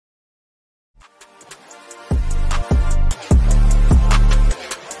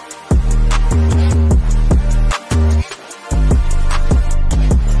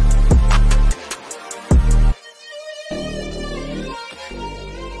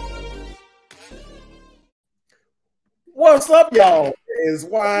What's up, y'all? It's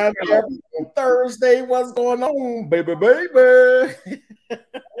Wine Therapy on Thursday. What's going on, baby, baby?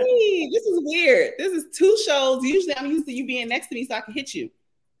 Hey, this is weird. This is two shows. Usually I'm used to you being next to me so I can hit you.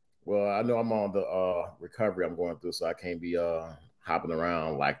 Well, I know I'm on the recovery I'm going through, so I can't be hopping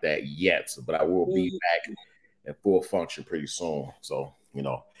around like that yet. But I will be back in full function pretty soon. So,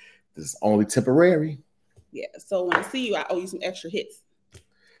 this is only temporary. Yeah. So when I see you, I owe you some extra hits.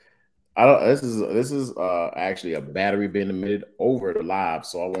 I don't. This is actually a battery being emitted over the live,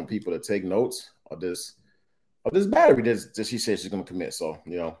 so I want people to take notes of this battery that she said she's gonna commit. So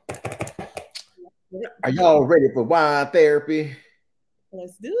are y'all ready for wine therapy?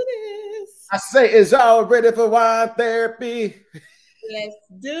 Let's do this. I say, is y'all ready for wine therapy? Let's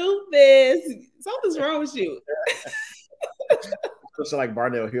do this. Something's wrong with you. Just like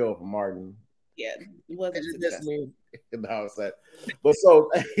Barnell Hill from Martin. Yeah, it wasn't successful. But so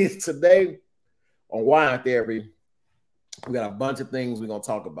today on wine therapy, we got a bunch of things we're gonna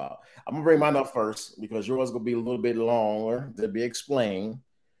talk about. I'm gonna bring mine up first because yours is gonna be a little bit longer to be explained.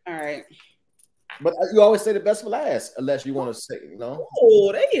 All right. But you always say the best for last, unless you want to say,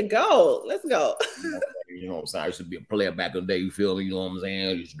 Oh, there you go. Let's go. You know what I'm saying? I used to be a player back in the day. You feel me? You know what I'm saying?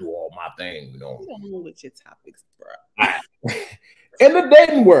 I used to do all my thing. You don't know what your topics, bro. Right. In the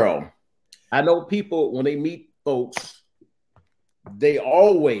dating world, I know people when they meet folks, they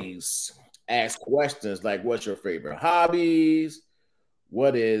always ask questions like, "What's your favorite hobbies?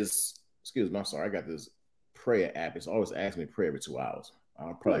 What is?" Excuse me, I'm sorry. I got this prayer app. It's always asking me to pray every 2 hours. I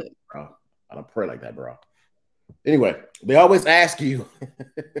don't pray like that, bro. I don't pray like that, bro. Anyway, they always ask you.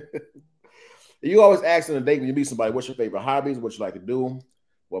 You always ask in a date when you meet somebody, "What's your favorite hobbies? What you like to do?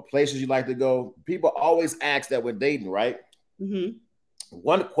 What places you like to go?" People always ask that when dating, right? Mm-hmm.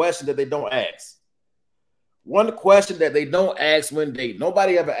 One question that they don't ask. One question that they don't ask when dating.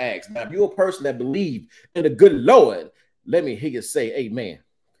 Nobody ever asks. Now, if you're a person that believes in the good Lord, let me hear you say amen.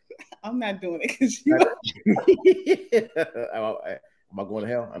 I'm not doing it because you Am I going to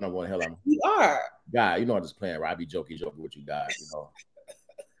hell? I'm not going to hell. You are. God, I'm just playing, right? I be joking with you guys,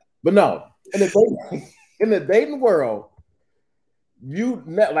 But no, in the dating world, if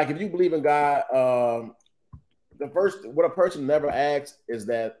you believe in God, what a person never asks is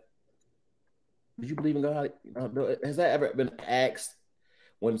that, do you believe in God? Has that ever been asked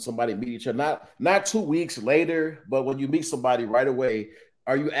when somebody meet each other? Not 2 weeks later, but when you meet somebody right away,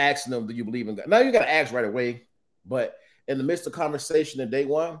 are you asking them, do you believe in God? Now you got to ask right away, but in the midst of conversation in day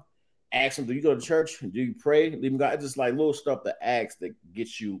one, ask them, do you go to church? Do you pray? Believe in God? It's just like little stuff to ask that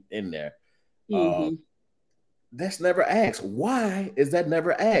gets you in there. Mm-hmm. That's never asked. Why is that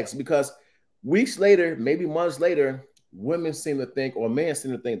never asked? Because weeks later, maybe months later, women seem to think, or men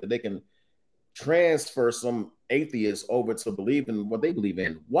seem to think that they can transfer some atheists over to believe in what they believe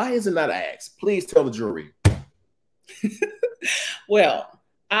in. Why is it not asked? Please tell the jury. Well,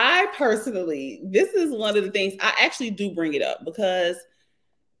 I personally, this is one of the things I actually do bring it up because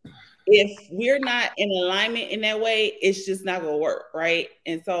if we're not in alignment in that way, it's just not going to work, right?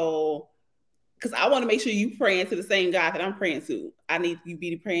 And so, because I want to make sure you praying to the same God that I'm praying to. I need you to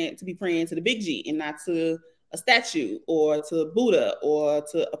be praying to the big G and not to a statue or to Buddha or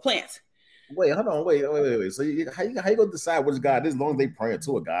to a plant. Wait, hold on, wait. So how you gonna decide which God? As long as they praying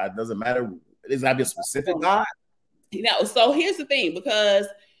to a God, doesn't matter. Is that a specific God? So here's the thing, because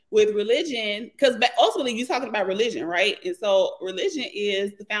with religion, because ultimately you're talking about religion, right? And so religion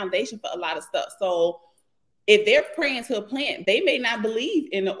is the foundation for a lot of stuff. So if they're praying to a plant, they may not believe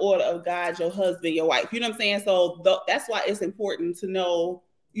in the order of God, your husband, your wife. You know what I'm saying? So that's why it's important to know,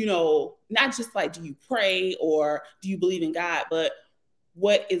 not just like, do you pray or do you believe in God, but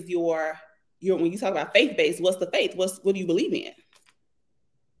what is your when you talk about faith-based, what's the faith? What do you believe in?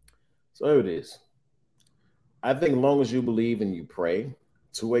 So here it is. I think as long as you believe and you pray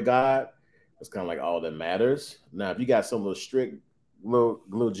to a God, it's kind of like all that matters. Now, if you got some little strict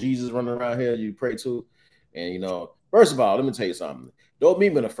little Jesus running around here you pray to, and first of all, let me tell you something. Don't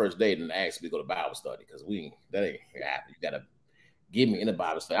meet me on the first date and ask me to go to Bible study, because that ain't happening. You gotta get me in the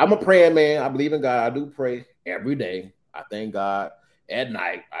Bible study. I'm a praying man. I believe in God. I do pray every day. I thank God at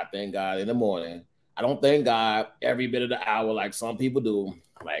night. I thank God in the morning. I don't thank God every bit of the hour like some people do.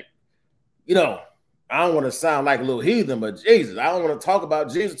 Like, I don't want to sound like a little heathen, but Jesus, I don't want to talk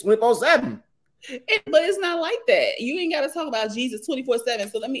about Jesus 24/7. But it's not like that. You ain't got to talk about Jesus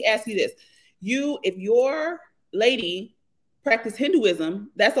 24/7. So let me ask you this. If your lady practice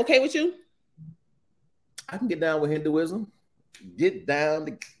Hinduism, that's okay with you? I can get down with Hinduism. Get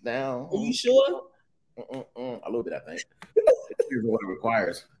down. Are you sure? A little bit, I think. Here's what it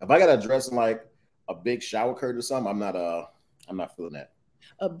requires. If I got to dress in like a big shower curtain or something, I'm not feeling that.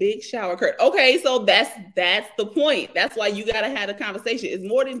 A big shower curtain. Okay, so that's the point. That's why you gotta have a conversation. It's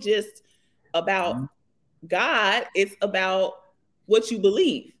more than just about God. It's about what you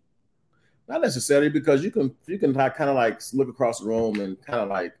believe. Not necessarily, because you can kind of like look across the room and kind of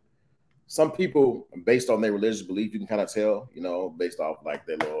like some people, based on their religious belief, you can kind of tell, you know, based off like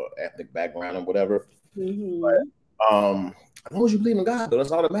their little ethnic background or whatever. Mm-hmm. But, as long as you believe in God, though,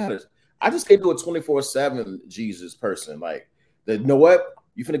 that's all that matters. I just can't do a 24/7 Jesus person. Like, you know what?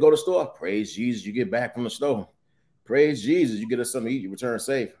 You finna go to the store, praise Jesus, you get back from the store. Praise Jesus, you get us something to eat, you return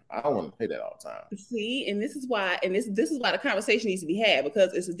safe. I don't want to pay that all the time. See, and this is why, this is why the conversation needs to be had,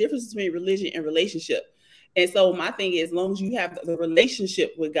 because it's a difference between religion and relationship. And so my thing is, as long as you have the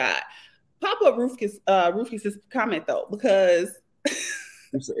relationship with God, pop up Rufus's comment though, because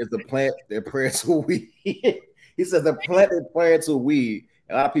it's the plant their prayer to weed. He says the plant their prayer to weed.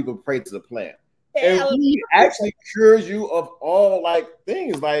 A lot of people pray to the plant. And weed actually cures you of all like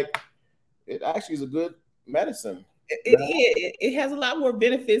things. Like, it actually is a good medicine. It has a lot more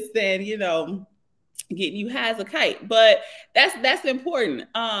benefits than, you know, getting you high as a kite. But that's important.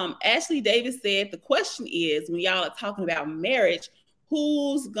 Ashley Davis said the question is, when y'all are talking about marriage,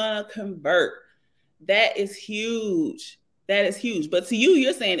 who's gonna convert? That is huge. That is huge. But to you,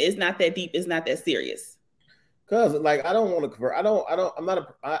 you're saying it's not that deep, it's not that serious. Cause like I don't want to convert.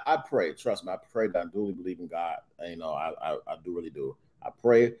 I pray. Trust me, I pray that I duly believe in God. You know, I do really do. I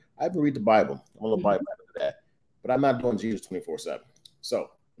pray. I even read the Bible. I'm a little Bible after that. But I'm not doing Jesus 24/7. So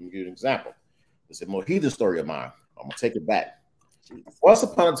let me give you an example. It's a Mojito story of mine. I'm gonna take it back. Once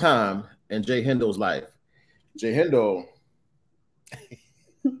upon a time in Jay Hendo's life, Jay Hendo.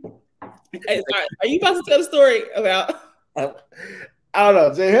 Hey, are you about to tell the story about? I don't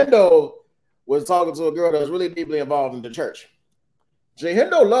know. Jay Hendo was talking to a girl that was really deeply involved in the church. Jay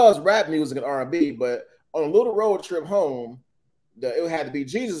Hendo loves rap music and R&B, but on a little road trip home, it had to be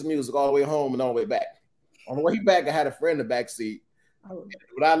Jesus music all the way home and all the way back. On the way back, I had a friend in the back seat.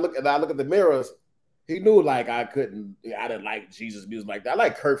 When I look at the mirrors, he knew like I didn't like Jesus music like that. I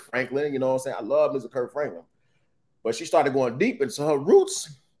like Kirk Franklin, you know what I'm saying? I love music Kirk Franklin. But she started going deep into her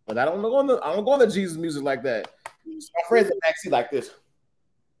roots, but I don't go into Jesus music like that. So my friends in the back seat like this.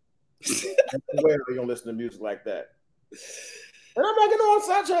 Where are you gonna listen to music like that? And I'm like, you know,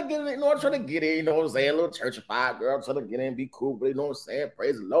 I'm trying to get in, you know, I'm trying to get in, you know what I'm saying? A little church of five girl, I'm trying to get in, be cool, but you know what I'm saying?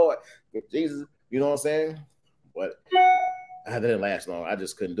 Praise the Lord, get Jesus, you know what I'm saying? But that didn't last long. I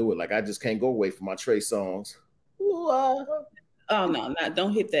just couldn't do it. Like, I just can't go away from my Trey songs. Oh no,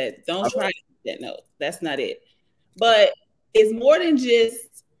 don't hit that. Don't try to hit that note. That's not it. But it's more than just.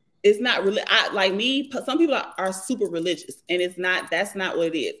 It's not really like me. Some people are super religious, and it's not. That's not what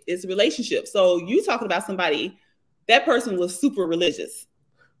it is. It's relationship. So you talking about somebody, that person was super religious.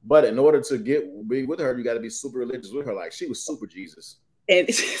 But in order to be with her, you got to be super religious with her. Like, she was super Jesus.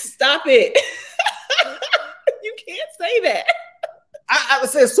 And stop it. You can't say that. I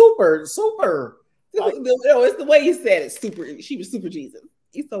said super. Like, no, it's the way you said it. Super. She was super Jesus.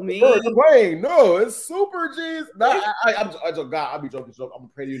 You so mean. No, it's super Jesus. No, I'll be joking. I'm gonna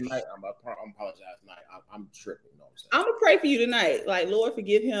pray to you tonight. I'm apologize tonight. I'm tripping. You know what I'm saying? I'm gonna pray for you tonight. Like, Lord,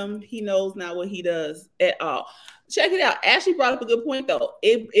 forgive him. He knows not what he does at all. Check it out. Ashley brought up a good point though.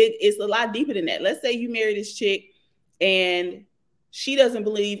 It's a lot deeper than that. Let's say you marry this chick and she doesn't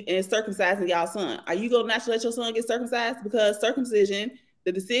believe in circumcising y'all's son. Are you gonna not let your son get circumcised? Because circumcision,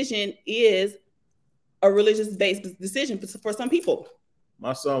 the decision is a religious-based decision for some people.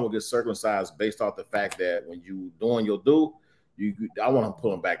 My son will get circumcised based off the fact that when you doing your due, I want to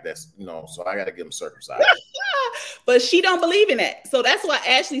pull him back. That's, you know, so I got to get him circumcised. But she don't believe in that. So that's why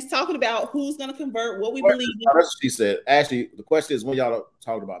Ashley's talking about who's going to convert, what we believe in. That's what she said. Ashley, the question is, when y'all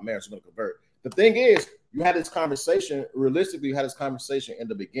talking about marriage, who's going to convert? The thing is, you had this conversation, realistically, you had this conversation in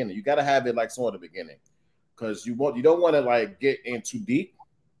the beginning. You got to have it like somewhere at the beginning, because you don't want to like get in too deep.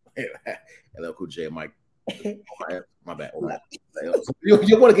 Hello, Cool J, Mike. My bad.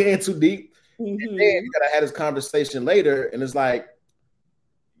 You want to get in too deep, and then you gotta have this conversation later, and it's like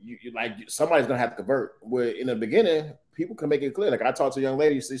you like somebody's gonna have to convert. Where in the beginning, people can make it clear. Like, I talked to a young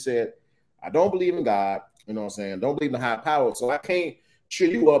lady, she said, "I don't believe in God. You know what I'm saying? Don't believe in the high power. So I can't cheer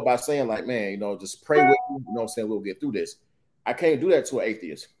you up by saying like, man, you know, just pray with you. You know what I'm saying? We'll get through this. I can't do that to an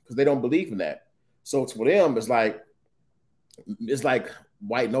atheist because they don't believe in that. So for them, it's like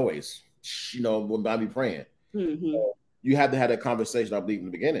white noise. You know, when I be praying." Mm-hmm. You have to have that conversation, I believe, in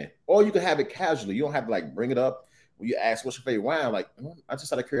the beginning. Or you can have it casually. You don't have to like bring it up when you ask what's your favorite wine. Like, I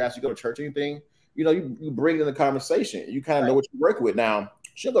just out of curiosity, you go to church, anything? You know, you bring it in the conversation. You kind of know what you work with. Now,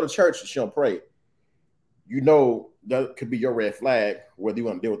 she'll go to church and she'll pray. You know, that could be your red flag, whether you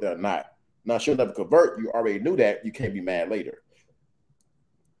want to deal with that or not. Now, she'll never convert. You already knew that. You can't be mad later.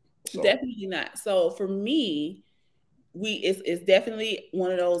 So. Definitely not. So for me, it's definitely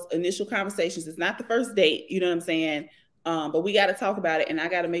one of those initial conversations. It's not the first date, you know what I'm saying? But we got to talk about it, and I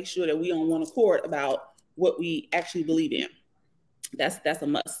got to make sure that we on one accord about what we actually believe in. That's a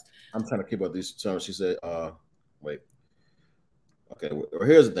must. I'm trying to keep up these terms. She said, wait. Okay, well,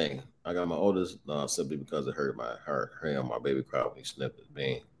 here's the thing. I got my oldest simply because it hurt her and my baby cry when he snipped his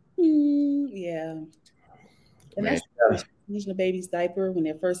bean. Yeah. And Man, that's changing a baby's diaper when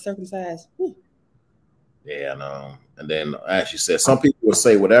they're first circumcised. Whew. Yeah, no. And then as she said, some people will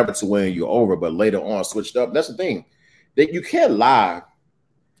say whatever to win you over, but later on switched up. That's the thing. That you can't lie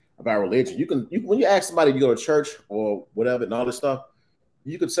about religion. You can when you ask somebody if you go to church or whatever and all this stuff,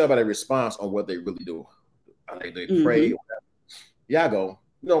 you can tell by their response on what they really do. Like they pray. Yeah, I go.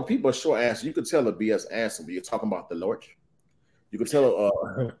 You know, people are short answer. You could tell a BS answer, but you're talking about the Lord. You could tell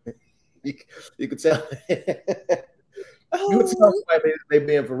you could tell you would tell they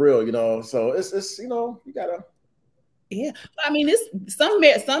being for real, you know. So it's you know, you gotta. Yeah, I mean, some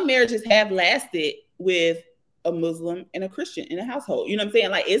marriages have lasted with a Muslim and a Christian in a household. You know what I'm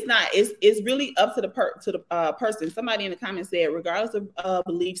saying? Like it's really up to the person. Somebody in the comments said, regardless of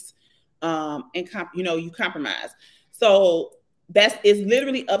beliefs, and you compromise. So it's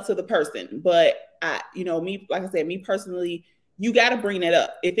literally up to the person. But like I said, me personally, you got to bring that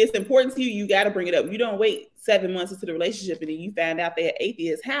up. If it's important to you, you got to bring it up. You don't wait 7 months into the relationship and then you find out they're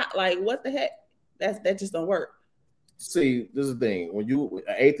atheists. How? Like, what the heck? That just don't work. See, this is the thing. When you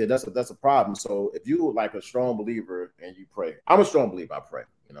atheist, that's a problem. So if you like a strong believer and you pray, I'm a strong believer. I pray.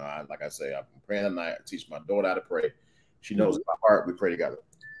 You know, like I say, I'm praying at night. I teach my daughter how to pray. She knows my heart. We pray together.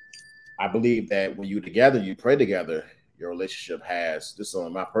 I believe that when you together, you pray together. Your relationship has, this is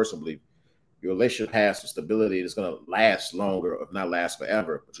only my personal belief, your relationship has the stability that's going to last longer, if not last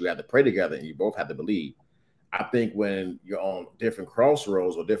forever. But you have to pray together and you both have to believe. I think when you're on different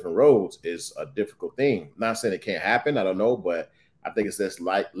crossroads or different roads is a difficult thing. I'm not saying it can't happen. I don't know, but I think it's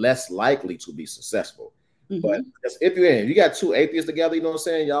less likely to be successful. Mm-hmm. But if you got two atheists together, you know what I'm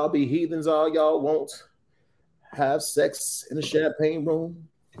saying? Y'all be heathens, all y'all won't have sex in the champagne room.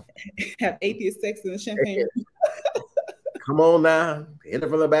 Have atheist sex in the champagne room. Come on now. Hit it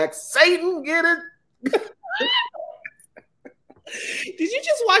from the back. Satan, get it. Did you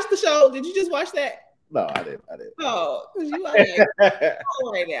just watch the show? Did you just watch that? No, I didn't. Oh, because you are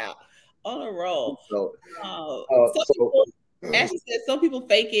right now on a roll. Ashley said some people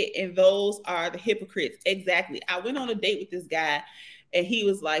fake it, and those are the hypocrites. Exactly. I went on a date with this guy, and he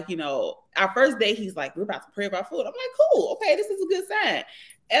was like, our first date, he's like, we're about to pray about food. I'm like, cool. Okay, this is a good sign.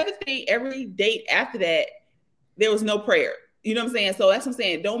 Every date after that, there was no prayer. You know what I'm saying? So that's what I'm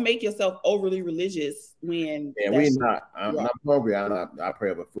saying. Don't make yourself overly religious when. Yeah, we're not. I'm not hungry. I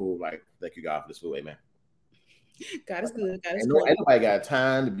pray over food. Like, thank you, God, for this food. Amen. God is good. God is good. Nobody got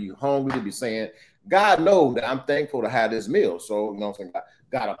time to be hungry, to be saying, God knows that I'm thankful to have this meal. So, you know what I'm saying?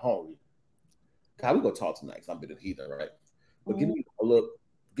 God, I'm hungry. God, we're going to talk tonight because I'm a bit of heathen, right? But give me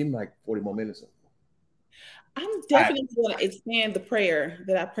like 40 more minutes. I'm definitely going to expand the prayer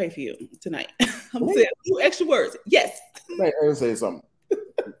that I pray for you tonight. I'm saying a few extra words. Yes. Let me say something.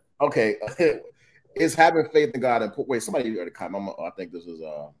 Okay. It's having faith in God and wait, somebody at the comment. I think this is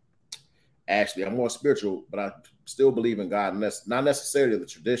Ashley. I'm more spiritual, but I still believe in God, and that's not necessarily the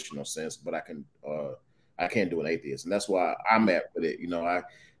traditional sense, but I can't do an atheist. And that's why I'm at with it.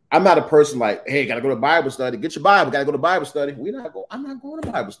 I'm not a person like, hey, gotta go to Bible study. Get your Bible, gotta go to Bible study. I'm not going to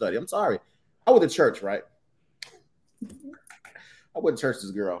Bible study. I'm sorry. I went to church, right? I went to church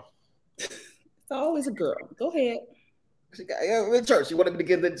this girl. It's always a girl. Go ahead. She got in church. She wanted me to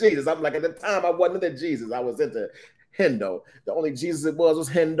get into Jesus. I'm like, at the time, I wasn't into Jesus. I was into Hendo. The only Jesus it was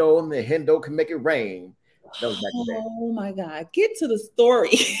Hendo, and the Hendo can make it rain. That was back then. Oh my God. Get to the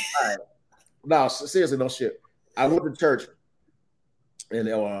story. All right. No, seriously, no shit. I went to church, and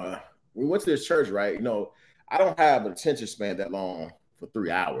we went to this church, right? I don't have an attention span that long for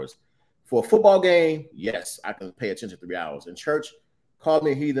 3 hours. For a football game, yes, I can pay attention 3 hours. In church, call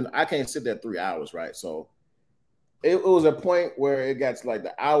me a heathen. I can't sit there 3 hours, right? So it was a point where it got to like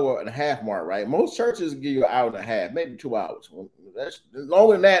the hour and a half mark, right? Most churches give you an hour and a half, maybe 2 hours. That's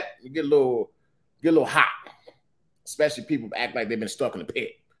longer than that, you get a little hot. Especially people act like they've been stuck in the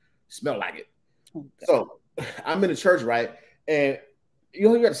pit. Smell like it. Okay. So I'm in the church, right? And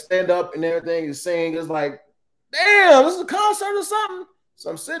you got to stand up and everything is saying, it's like, damn, this is a concert or something. So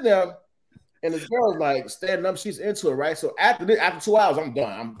I'm sitting there, and this girl's like standing up, she's into it, right? So after 2 hours, I'm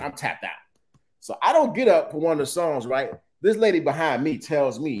done. I'm tapped out. So I don't get up for one of the songs, right? This lady behind me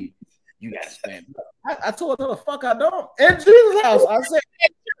tells me, you got to stand up. I told her, the fuck I don't. In Jesus' house, I said,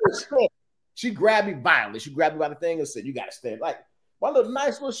 she grabbed me violently. She grabbed me by the thing and said, you got to stand. Like, my little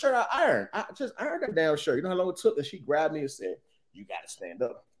nice little shirt I ironed. I just ironed that damn shirt. You know how long it took? And she grabbed me and said, "You got to stand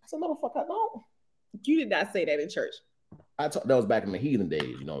up." I said, "Motherfucker, I don't." You did not say that in church. That was back in the heathen days.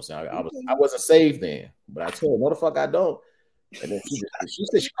 You know what I'm saying? I wasn't saved then, but I told her, "Motherfucker, I don't." And then she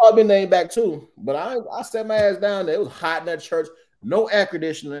said she called me name back too. But I sat my ass down there. It was hot in that church. No air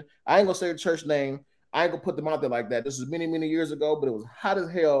conditioning. I ain't gonna say the church name. I ain't gonna put them out there like that. This was many, many years ago, but it was hot as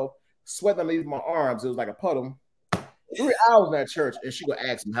hell. Sweating underneath my arms. It was like a puddle. 3 hours in that church, and she would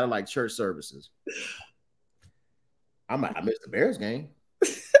ask me how to like church services. I'm like, I missed the Bears game.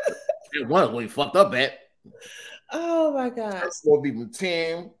 It was when we fucked up at. Oh my God. It's going to be from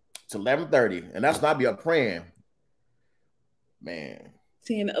 10 to 11:30, and that's not be up praying. Man.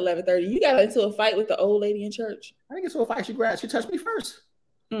 10 to 11:30. You got into a fight with the old lady in church? I didn't get into a fight. She touched me first.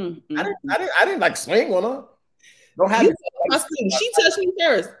 I didn't like swing on her. Don't have it. She touched me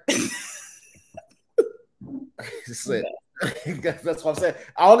first. That's what I'm saying.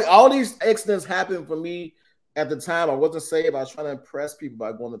 All these accidents happened for me at the time. I wasn't saved. I was trying to impress people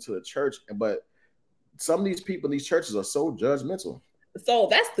by going into the church, but some of these people in these churches are so judgmental. So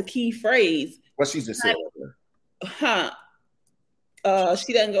that's the key phrase. What she just said.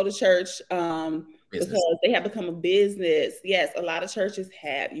 She doesn't go to church because they have become a business. Yes, a lot of churches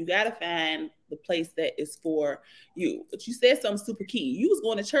have. You got to find the place that is for you. But you said something super key. You was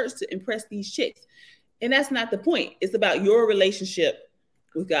going to church to impress these chicks. And that's not the point. It's about your relationship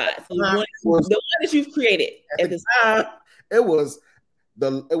with God. So the one that you've created at this time. It was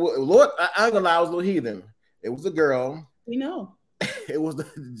Lord. I ain't gonna lie, I was a little heathen. It was a girl. We know. It was the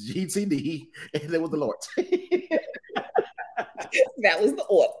GTD, and it was the Lord. That was the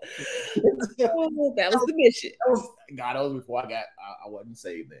order. That was the mission. God knows before I wasn't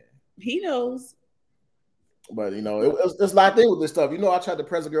saved then. He knows. But you know, it's like thing with this stuff. You know, I tried to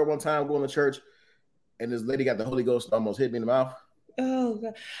press a girl one time going to church, and this lady got the Holy Ghost and almost hit me in the mouth. Oh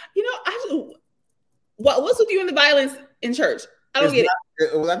God! You know, what's with you and the violence in church? I don't get it.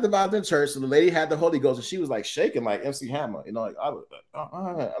 It was at the violence in church, and the lady had the Holy Ghost, and she was like shaking like MC Hammer. You know, like I was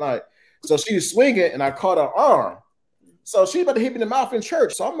like, so she was swinging, and I caught her arm. So she about to hit me in the mouth in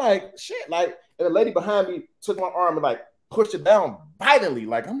church. So I'm like, shit, like, and the lady behind me took my arm and like pushed it down violently.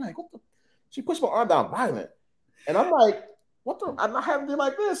 Like, I'm like, what the? She pushed my arm down violent. And I'm like, what the? I'm not having to do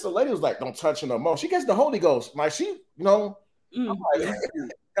like this. So the lady was like, don't touch her no more. She gets the Holy Ghost. Like, she, you know, I'm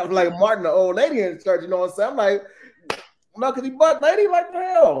like Martin, the old lady in church, you know what I'm saying? I'm like, knuckly butt lady, like the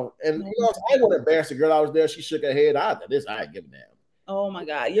hell. And you know, I didn't want to embarrass the girl. I was there. She shook her head. I ain't giving that. Oh my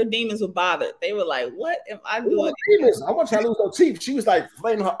God, your demons were bothered. They were like, "What am I doing?" Demons. I want to lose her teeth. She was like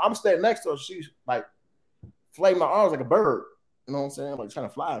flaming her. I'm standing next to her. She's like flaming my arms like a bird. You know what I'm saying? Like trying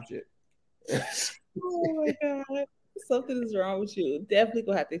to fly and shit. Oh my God, something is wrong with you. Definitely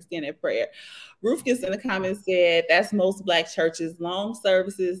gonna have to extend that prayer. Rufus in the comments said, "That's most Black churches: long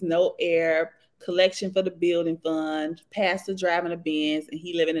services, no air, collection for the building fund, pastor driving a Benz, and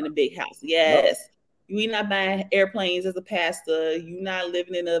he living in a big house." Yes. Yep. We not buying airplanes as a pastor. You not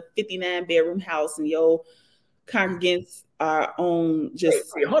living in a 59-bedroom house and your congregants are on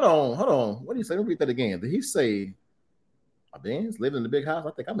just... Wait, hold on. What do you say? Let me read that again. Did he say a Benz, living in a big house?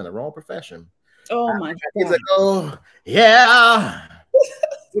 I think I'm in the wrong profession. Oh my God. He's like, oh, yeah.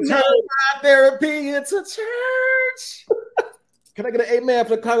 Turn my therapy into church. Can I get an amen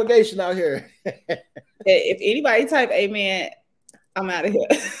for the congregation out here? If anybody type amen, I'm out of here.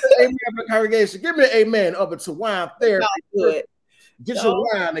 Amen for the congregation. Give me an amen up into wine therapy. Get your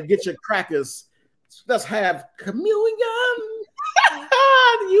wine and get your crackers. Let's have communion.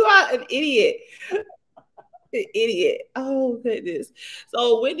 You are an idiot. An idiot. Oh, goodness.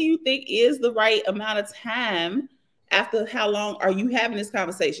 So when do you think is the right amount of time? After how long are you having this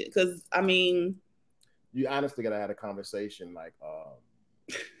conversation? Because, I mean... You honestly got to have a conversation. Like,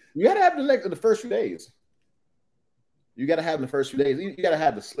 you got to have the first few days. You got to have in the first few days. You got to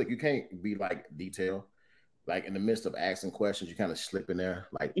have the slick. You can't be like detailed. Like in the midst of asking questions, you kind of slip in there.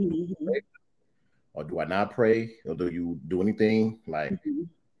 Like, or do I not pray? Or do you do anything? Like,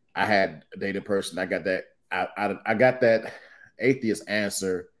 I had a dated person. I got that. I got that atheist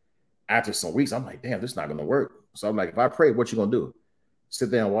answer after some weeks. I'm like, damn, this is not gonna work. So I'm like, if I pray, what you gonna do?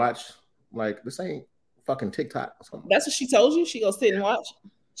 Sit there and watch? Like, this ain't fucking TikTok. That's what she told you. She gonna sit and watch.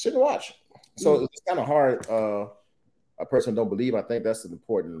 Sit and watch. So it's kind of hard. A person don't believe. I think that's an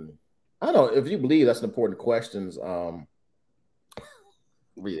important. I don't know if you believe. That's an important questions. That's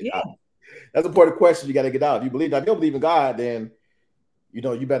an important question you got to get out. If you believe, if you don't believe in God, then you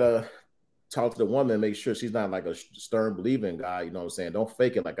know you better talk to the woman and make sure she's not like a stern believer in God. You know what I'm saying? Don't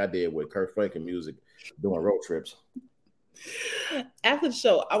fake it like I did with Kirk Franklin music doing road trips. After the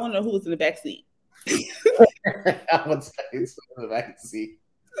show, I want to know who was in the back seat. I would say something I can see.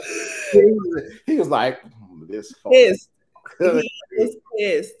 He was like, this pissed. He was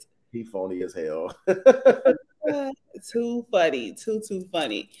pissed. He phony as hell. Too funny. Too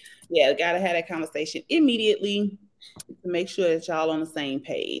funny. Yeah, gotta have that conversation immediately to make sure that y'all on the same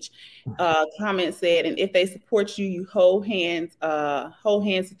page. Comment said, and if they support you, you hold hands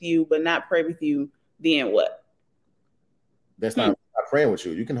with you, but not pray with you, then what? That's not praying with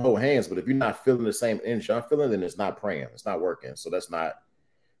you. You can hold hands, but if you're not feeling the same energy I'm feeling, then it's not praying. It's not working. So that's not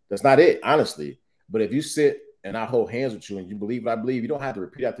it, honestly. But if you sit and I hold hands with you and you believe what I believe, you don't have to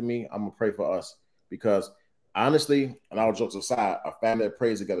repeat after me. I'm gonna pray for us because honestly, and all jokes aside, a family that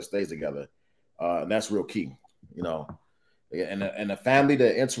prays together stays together, and that's real key. You know, and a family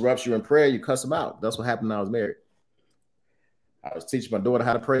that interrupts you in prayer, you cuss them out. That's what happened when I was married. I was teaching my daughter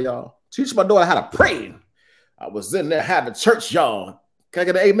how to pray, y'all. Teaching my daughter how to pray. I was in there having church, y'all. Can I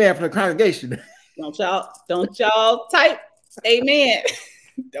get an amen from the congregation? Don't y'all type amen.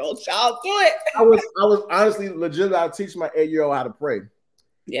 Don't y'all do it. I was honestly legit. I was teaching my 8-year-old how to pray.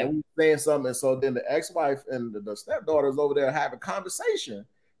 Yeah, saying something, and so then the ex-wife and the stepdaughter's over there having conversation,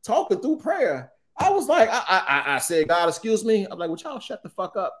 talking through prayer. I was like, I said, God, excuse me. I'm like, well, y'all shut the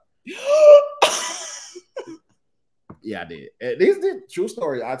fuck up. Yeah, I did. And these did true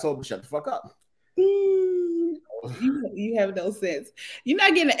story. I told them shut the fuck up. You have no sense. You're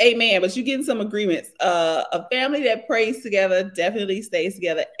not getting an amen, but you're getting some agreements. A family that prays together definitely stays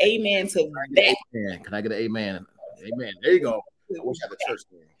together. Amen to that. Can I get an amen? Amen. There you go. I wish I had a church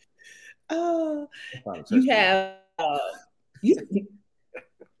there. You have.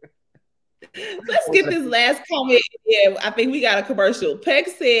 Let's get this last comment. Yeah, I think we got a commercial. Peck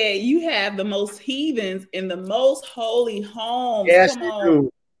said you have the most heathens in the most holy homes. Yes,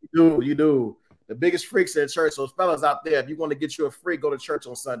 you do. You do. The biggest freaks at church. So fellas out there, if you want to get you a freak, go to church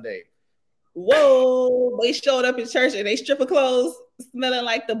on Sunday. Whoa, they showed up in church and they stripper clothes smelling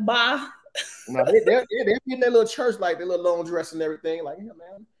like the bar. No, they're in their little church, like their little long dress and everything. Like, yeah,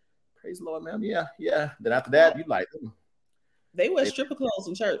 man, praise the Lord, man. Yeah. Then after that, you like them. They wear stripper clothes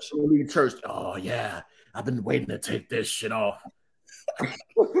in church. Church. Oh yeah, I've been waiting to take this shit off.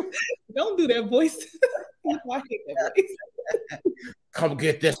 Don't do that voice. I hate that voice. Come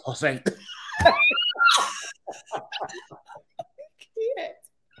get this, Jose.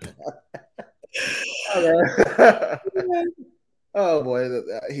 Oh boy,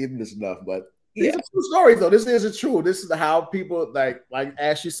 he missed enough, but these are true stories though. This is true. This is how people like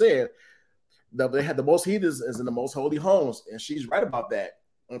Ashley said. They had the most heathens is in the most holy homes, and she's right about that.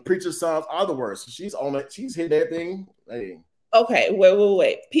 And preacher's sons are the worst. She's on it. She's hit that thing. Hey. Okay,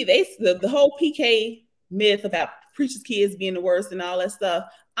 wait. The whole PK myth about preacher's kids being the worst and all that stuff.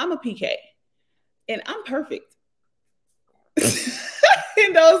 I'm a PK, and I'm perfect.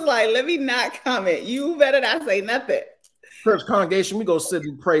 And those like, let me not comment. You better not say nothing. Church congregation, we go sit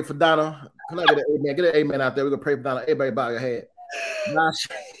and pray for Donna. Can I get an amen? Get an amen out there. We're gonna pray for Donna. Everybody bow your head.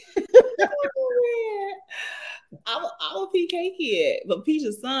 I'm a PK kid, but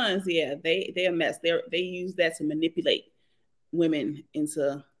Peach's sons, yeah, they're a mess. They use that to manipulate women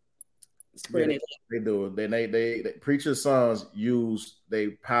into spreading it. They do. They preacher's sons use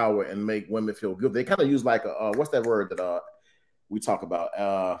their power and make women feel good. They kind of use like a what's that word that we talk about?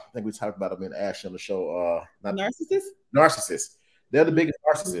 I think we talked about them in Ash on the show. Narcissists. They're the biggest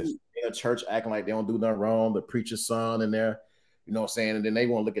narcissists in a church, acting like they don't do nothing wrong. The preacher's son in there, you know what I'm saying? And then they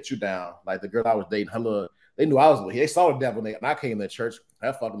want to look at you down. Like the girl I was dating, they knew I was. They saw the devil. And I came to church.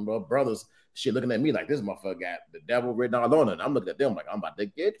 That fucking brothers, shit, looking at me like this motherfucker got the devil written all on it. And I'm looking at them like I'm about to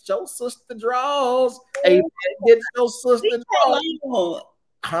get your sister draws. Hey, get your sister draws.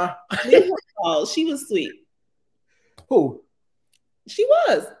 Huh? Oh, she was sweet. Who? She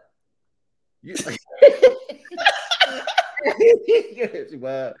was. You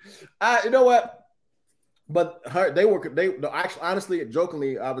know what? But actually, honestly,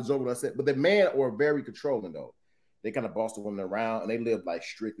 jokingly, I was joking when I said, but the men were very controlling though. They kind of bossed the women around, and they live like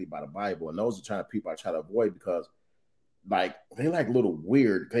strictly by the Bible. And those are people I try to avoid because, like, they like a little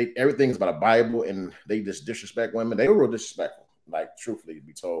weird. Everything is about the Bible, and they just disrespect women. They were real disrespectful. Like, truthfully, to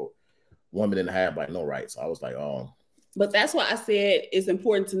be told, women didn't have like no rights. So I was like, oh. But that's why I said it's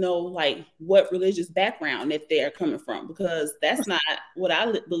important to know like what religious background that they're coming from, because that's not what I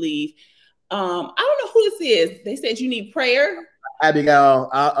believe. I don't know who this is. They said you need prayer. Abigail,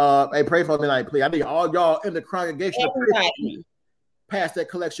 hey, pray for me tonight, please. I need all y'all in the congregation to pass that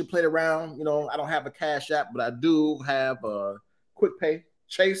collection plate around. You know, I don't have a Cash App, but I do have a Quick Pay.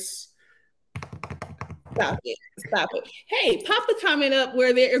 Chase. Stop it. Hey, pop the comment up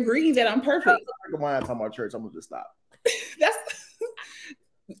where they're agreeing that I'm perfect. I'm talking about church. I'm gonna just stop. That's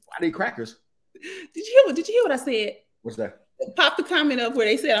I need crackers. Did you hear what I said? What's that? Pop the comment up where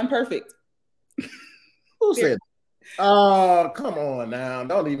they said I'm perfect. Who said? Oh, come on now!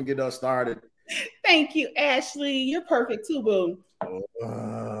 Don't even get us started. Thank you, Ashley. You're perfect too, boo.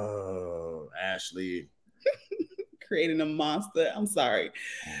 Oh, Ashley. Creating a monster. I'm sorry.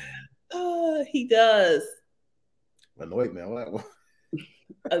 He does. Anointment. What?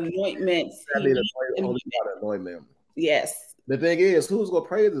 Anointments. I need holy water anointment. Yes. The thing is, who's gonna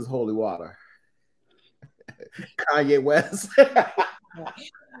praise this holy water? Kanye West.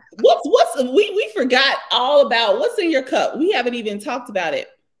 We forgot all about what's in your cup. We haven't even talked about it.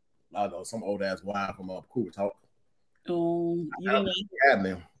 I don't know, some old ass wine from Cool Talk. You didn't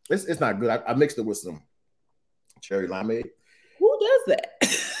know. It's not good. I mixed it with some cherry limeade. Who does that?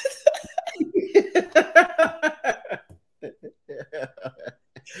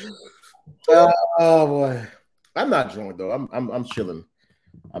 Oh boy, I'm not drunk though. I'm chilling.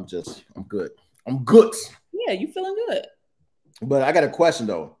 I'm good. I'm good. Yeah, you feeling good. But I got a question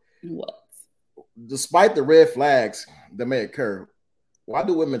though. What? Despite the red flags that may occur, why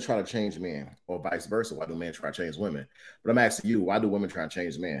do women try to change men, or vice versa? Why do men try to change women? But I'm asking you, why do women try to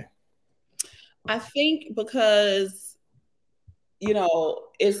change men? I think because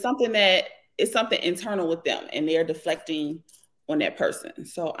it's something internal with them, and they're deflecting on that person.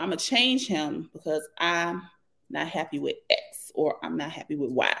 So I'm gonna change him because I'm not happy with X, or I'm not happy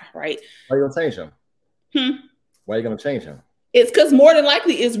with Y. Right? Why are you gonna change him? Why are you gonna change him? It's because more than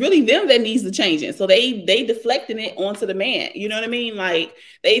likely it's really them that needs to change it. So they deflecting it onto the man. You know what I mean? Like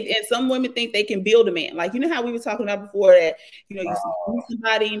and some women think they can build a man. Like, you know how we were talking about before that, you see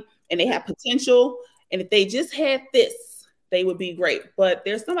somebody and they have potential. And if they just had this, they would be great. But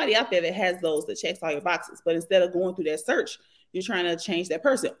there's somebody out there that has those, that checks all your boxes. But instead of going through that search, you're trying to change that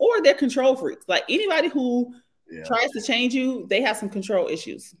person, or they're control freaks. Like anybody who tries to change you, they have some control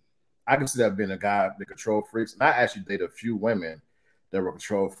issues. I can see that being a guy that control freaks. And I actually dated a few women that were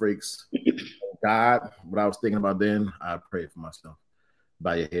control freaks. God, what I was thinking about then, I prayed for myself.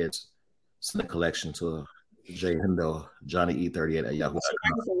 By your heads, send a collection to J Hendo, Johnny E38 at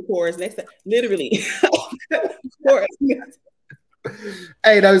Yahoo.com. Next time, literally.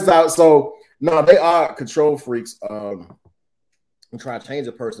 Hey, that's out. So no, they are control freaks. And try to change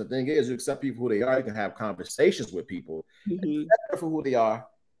a person. The thing is, you accept people who they are. You can have conversations with people for who they are.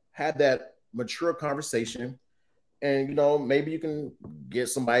 Have that mature conversation, and maybe you can get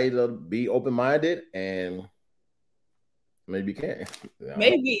somebody to be open-minded, and maybe you can.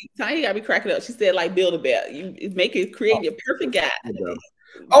 Maybe Tanya gotta be cracking up. She said, like, build a bear. You make it, create your perfect guy.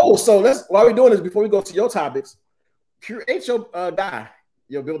 Oh, so while we're doing this, before we go to your topics, create your guy,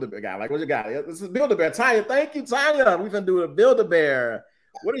 your Build-A-Bear guy. Like, what's your guy? This is Build-A-Bear. Tanya, thank you, Tanya. We're gonna do a Build-A-Bear.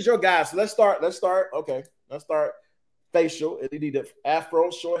 What is your guy? So let's start. Okay, let's start. Facial. You need an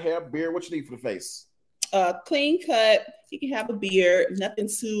afro, short hair, beard. What you need for the face? Clean cut. You can have a beard. Nothing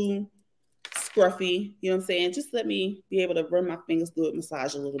too scruffy. You know what I'm saying? Just let me be able to run my fingers through it,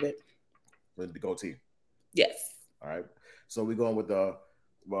 massage a little bit. With the goatee. Yes. All right. So we're going with a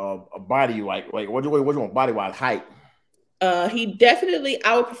body like what do you want body wise? Height. He definitely.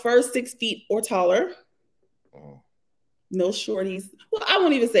 I would prefer 6 feet or taller. No shorties. Well, I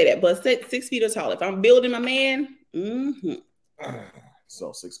won't even say that, but 6 feet or taller. If I'm building my man.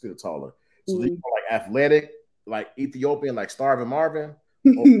 So 6 feet or taller. So like athletic, like Ethiopian, like Starving Marvin.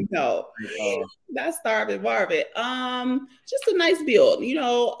 No, not Starving Marvin. Just a nice build,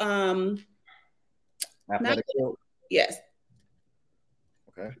 athletic build. Yes.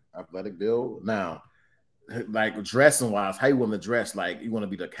 Okay, athletic build. Now, like dressing wise, how you want to dress? Like, you want to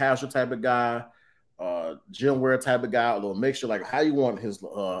be the casual type of guy, gym wear type of guy, a little mixture. Like, how you want his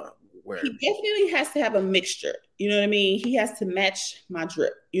wear? He definitely has to have a mixture. You know what I mean? He has to match my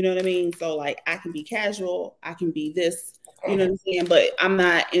drip. You know what I mean? So like, I can be casual, I can be this. You know what I'm saying? But I'm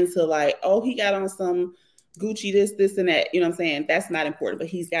not into like, oh, he got on some Gucci, this, and that. You know what I'm saying? That's not important. But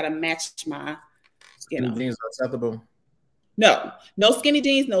he's got to match my skinny jeans are acceptable. No skinny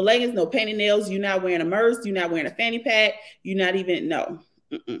jeans, no leggings, no painted nails. You're not wearing a Merce. You're not wearing a fanny pack. You're not even, no.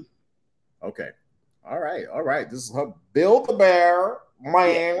 Mm-mm. Okay. All right. This is her Build-A-Bear,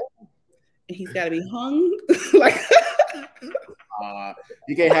 man. And he's got to be hung. Like,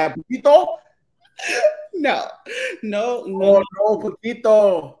 you can't have Poquito? No. No,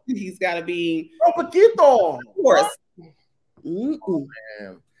 Poquito. He's got to be. No, Poquito. Of course. Oh,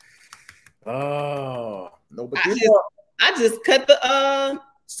 man. Oh, no Poquito. I just cut the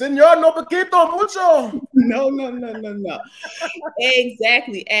Senor, no poquito mucho. No.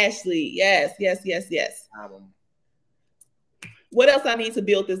 Exactly, Ashley. Yes. What else I need to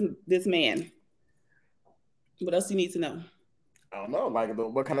build this man? What else you need to know? I don't know, like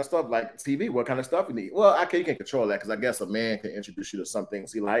what kind of stuff, like TV, what kind of stuff you need. Well, you can't control that because I guess a man can introduce you to some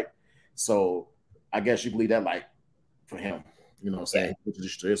things he like. So I guess you believe that, like, for him, you know what I'm saying? Yeah.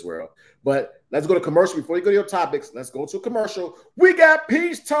 Introduce you to his world. But let's go to commercial before you go to your topics. Let's go to a commercial. We got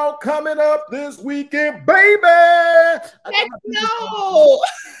Peach Talk coming up this weekend, baby. No.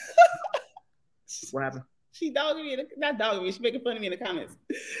 What happened? She dogging me, not dogging me. She making fun of me in the comments.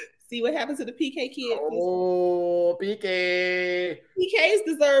 See what happened to the PK kid? Oh, PK. PKs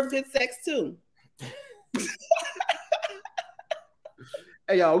deserve good sex too.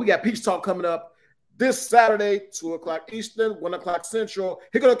 Hey, y'all, we got Peach Talk coming up this Saturday, 2 o'clock Eastern, 1 o'clock Central.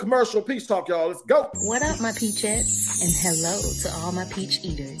 Here go the commercial. Peach Talk, y'all. Let's go. What up, my peachettes? And hello to all my peach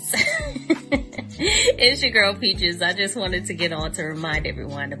eaters. It's your girl, Peaches. I just wanted to get on to remind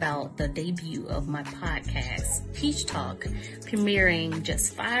everyone about the debut of my podcast, Peach Talk, premiering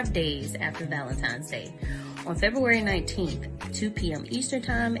just 5 days after Valentine's Day. On February 19th, 2 p.m. Eastern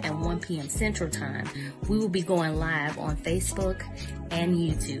Time and 1 p.m. Central Time, we will be going live on Facebook and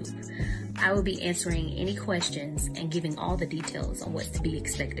YouTube. I will be answering any questions and giving all the details on what's to be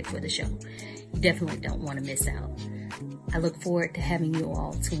expected for the show. You definitely don't want to miss out. I look forward to having you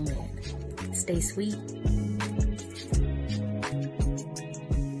all tune in. Stay sweet.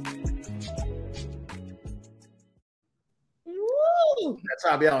 That's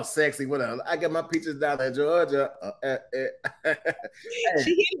how I be all sexy. Whatever. I get my peaches down in Georgia.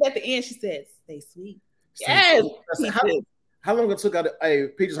 She hit it at the end. She said, "Stay sweet." Yes. How long it took out? Hey,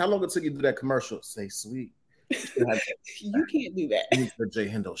 Peaches, how long it took you to do that commercial? Stay sweet. You can't do that. It's the Jay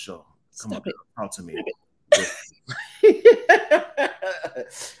Hendo show. Come on, talk to me.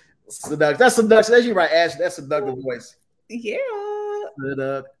 Seduction. That's seduction. That's you right, Ash. That's seductive voice. Yeah.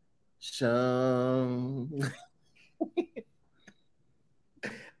 Seduction.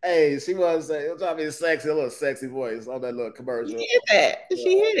 Hey, she was saying, it was trying to be sexy, a little sexy voice on that little commercial. She hit that.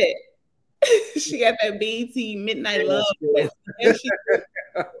 She hit it. She got that BET Midnight Love. Oh,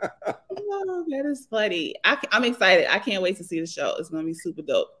 that is funny. I'm excited. I can't wait to see the show. It's going to be super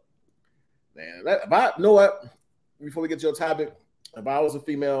dope. Man, you know what? Before we get to your topic, if I was a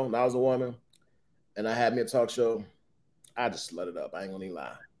female and I was a woman and I had me a talk show, I'd just slut it up. I ain't gonna even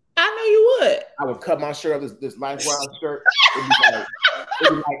lie. I know you would. I would cut my shirt up, this light brown shirt.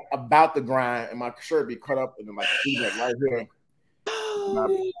 It'd be like about the grind, and my shirt be cut up and then like right here.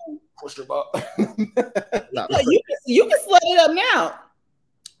 Oh, push them up. No. You can slut it up now.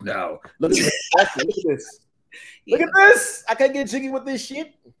 No, look at this. Look at this. Yeah. Look at this. I can't get jiggy with this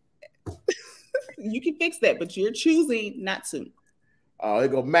shit. You can fix that, but you're choosing not to. Oh, there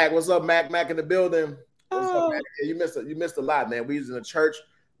go Mac. What's up, Mac? Mac in the building. What's up, Mac? Yeah, you missed a lot, man. We was in a church.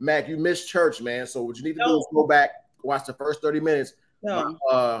 Mac, you missed church, man. So what you need to do is go back, watch the first 30 minutes. No.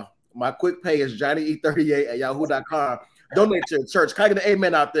 My quick pay is JohnnyE38@yahoo.com. Donate to the church. Can I get an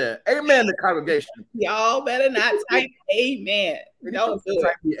amen out there? Amen to the congregation. Y'all better not type amen. Don't do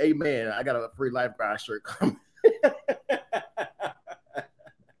type me amen. I got a free Lifeguard shirt coming.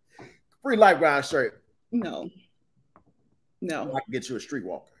 Free Lifeguard shirt. No. I can get you a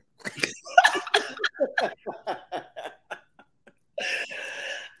streetwalker.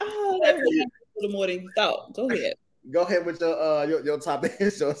 Oh, that's a little more than you thought. Go ahead. Go ahead with your topic.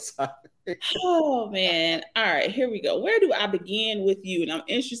 Oh man. All right, here we go. Where do I begin with you? And I'm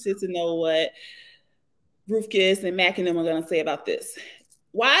interested to know what Rufus and Mac and them are gonna say about this.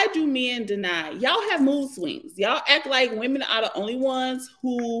 Why do men deny? Y'all have mood swings. Y'all act like women are the only ones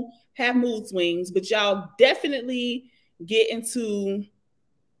who have mood swings, but y'all definitely get into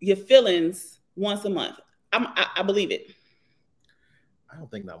your feelings once a month. I believe it. I don't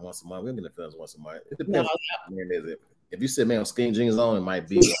think not once a month. We're in the feelings once a month. It depends. No. Man, is it? If you sit man on skinny jeans on, it might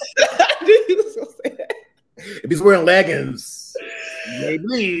be. If he's wearing leggings,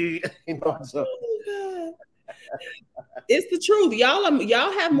 maybe. So. Oh, it's the truth.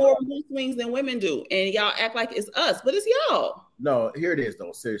 Y'all have more mood swings than women do, and y'all act like it's us, but it's y'all. No, here it is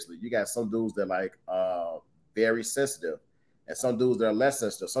though. Seriously, you got some dudes that like very sensitive, and some dudes that are less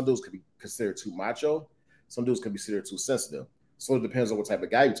sensitive. Some dudes could be considered too macho. Some dudes could be considered too sensitive. So it depends on what type of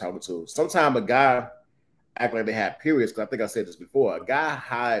guy you're talking to. Sometimes a guy act like they have periods, because I think I said this before. A guy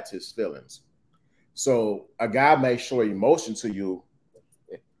hides his feelings. So a guy may show emotion to you,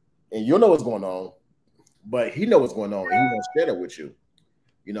 and you'll know what's going on, but he knows what's going on, and he won't share that with you.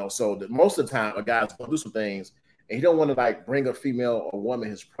 You know, so most of the time, a guy's going to do some things, and he don't want to like bring a female or woman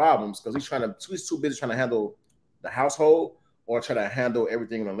his problems because he's too busy trying to handle the household or try to handle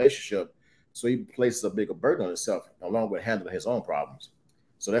everything in a relationship. So he places a bigger burden on himself along with handling his own problems.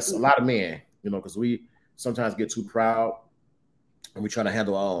 So that's a lot of men, you know, because we sometimes get too proud and we try to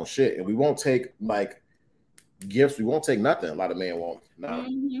handle our own shit. And we won't take like gifts. We won't take nothing. A lot of men won't. No.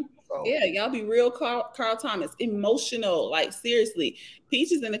 Mm-hmm. So. Yeah, y'all be real, Carl Thomas. Emotional, like seriously.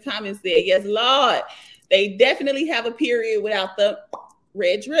 Peaches in the comments said, "Yes, Lord, they definitely have a period without the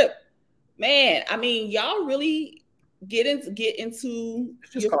red drip." Man, I mean, y'all really get into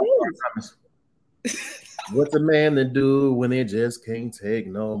just your feelings. What's a man to do when they just can't take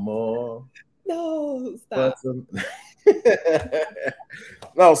no more? No, stop.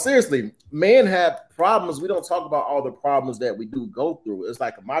 No, seriously, men have problems. We don't talk about all the problems that we do go through. It's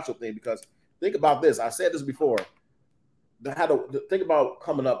like a macho thing because think about this. I said this before. Think about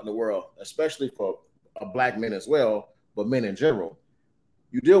coming up in the world, especially for black men as well, but men in general.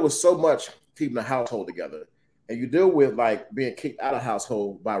 You deal with so much keeping the household together, and you deal with like being kicked out of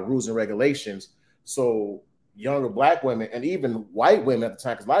household by rules and regulations. So younger black women and even white women at the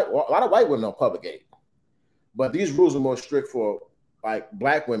time, because a lot of white women on public aid, but these rules are more strict for like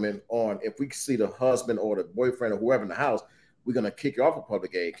black women on if we see the husband or the boyfriend or whoever in the house, we're gonna kick you off of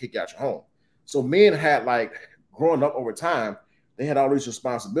public aid, kick you out your home. So men had like growing up over time, they had all these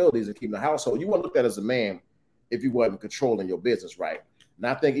responsibilities in keeping the household. You want to look at it as a man if you wasn't controlling your business right. And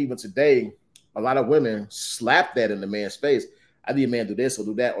I think even today, a lot of women slap that in the man's face. I need a man to do this or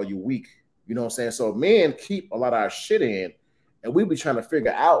do that, or you're weak. You know what I'm saying? So men keep a lot of our shit in, and we be trying to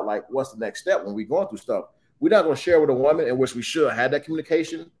figure out like what's the next step when we're going through stuff. We're not going to share with a woman, in which we should have that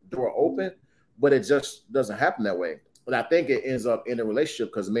communication door open, but it just doesn't happen that way. But I think it ends up in a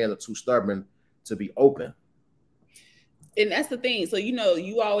relationship because men are too stubborn to be open. And that's the thing. So,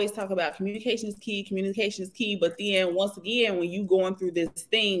 you always talk about communication is key. But then once again, when you going through this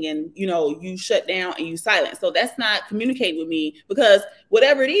thing and, you shut down and you silent. So that's not communicating with me because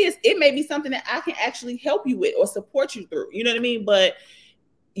whatever it is, it may be something that I can actually help you with or support you through. You know what I mean? But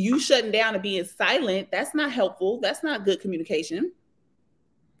you shutting down and being silent, that's not helpful. That's not good communication.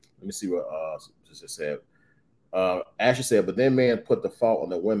 Let me see what just said. Ashley said, but then men put the fault on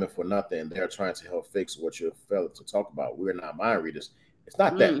the women for nothing. They're trying to help fix what you failed to talk about. We're not mind readers. It's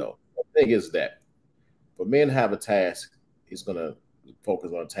not that though. The thing is that for men have a task, he's gonna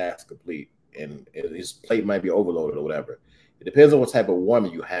focus on a task complete, and his plate might be overloaded or whatever. It depends on what type of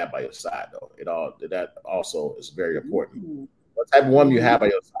woman you have by your side, though. That also is very important. What type of woman you have by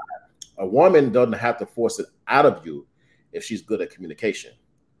your side? A woman doesn't have to force it out of you if she's good at communication.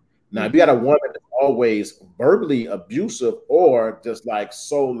 Now, if you got a woman that's always verbally abusive or just like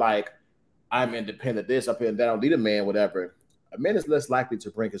I'm independent, this, up here, and that, I don't need a man, whatever, a man is less likely to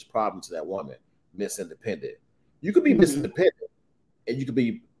bring his problem to that woman, Miss Independent. You could be Miss Independent, and you could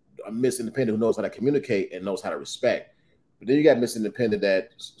be a Miss Independent who knows how to communicate and knows how to respect. But then you got Miss Independent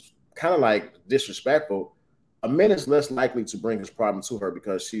that's kind of like disrespectful. A man is less likely to bring his problem to her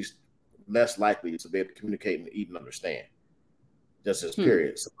because she's less likely to be able to communicate and even understand. Just as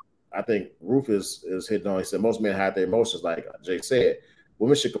period. So I think Ruth is hitting on. He said most men hide their emotions, like Jay said.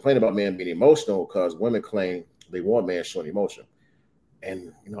 Women should complain about men being emotional because women claim they want men showing emotion.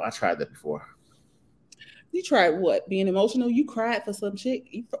 And I tried that before. You tried what? Being emotional? You cried for some chick?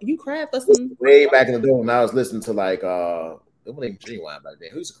 You cried for some way back in the day when I was listening to like it wasn't even Genuine back then.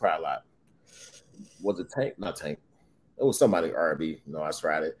 Who used to cry a lot? Was it Tank? Not Tank. It was somebody R&B. I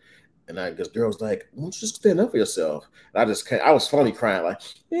tried it. And I guess girl was like, why don't you just stand up for yourself? And I was funny crying, like,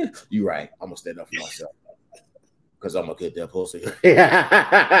 yeah, you're right. I'm gonna stand up for myself. Because I'm gonna get that pussy.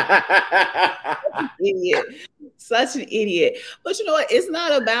 Idiot. Such an idiot. But you know what? It's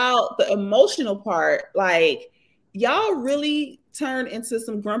not about the emotional part. Like, y'all really turn into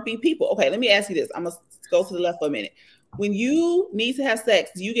some grumpy people. Okay, let me ask you this. I'm gonna go to the left for a minute. When you need to have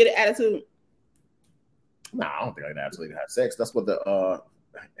sex, do you get an attitude? No, I don't think I absolutely have sex. That's what the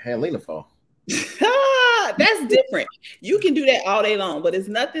Hanlina for. That's different. You can do that all day long, but it's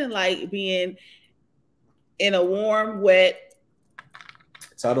nothing like being in a warm, wet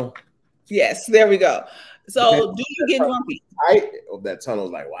tunnel. Yes, there we go. So, do you get grumpy? That tunnel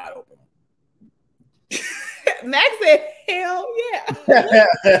is like wide open. Max said, "Hell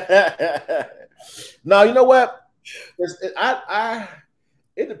yeah." No, you know what?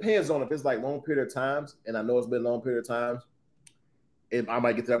 It depends on if it's like long period of times, and I know it's been a long period of times. I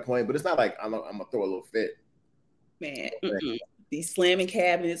might get to that point, but it's not like I'm gonna throw a little fit. Man, these slamming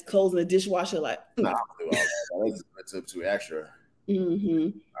cabinets, closing the dishwasher, like nah, that's too extra. I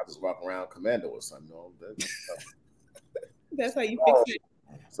just walk around commando or something. That's how you fix it.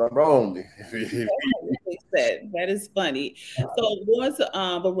 Something wrong. That is funny. So going to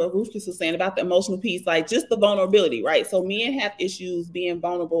but what Rufus was saying about the emotional piece, like just the vulnerability, right? So men have issues being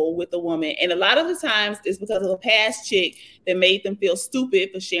vulnerable with a woman, and a lot of the times it's because of a past chick that made them feel stupid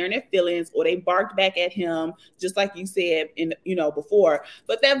for sharing their feelings, or they barked back at him, just like you said in before.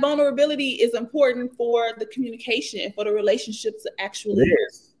 But that vulnerability is important for the communication and for the relationships to actually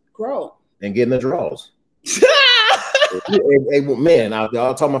grow and getting the draws. Hey, man,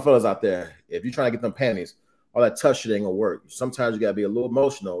 I'll tell my fellas out there, if you're trying to get them panties, all that touch shit ain't gonna work. Sometimes you gotta be a little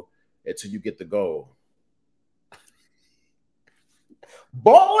emotional until you get the goal.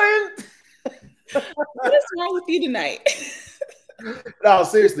 Balling. What is wrong with you tonight? No,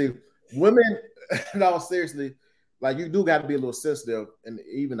 seriously, women. No, seriously, like you do got to be a little sensitive, and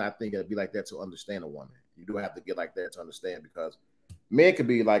even I think it'd be like that to understand a woman. You do have to get like that to understand, because men could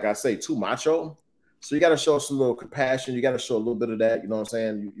be, like I say, too macho. So you got to show some little compassion. You got to show a little bit of that. You know what I'm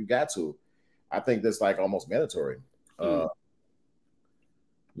saying? You got to. I think that's like almost mandatory. Let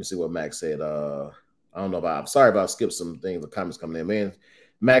me see what Max said. I don't know about. I'm sorry about skip some things. The comments coming in. Man,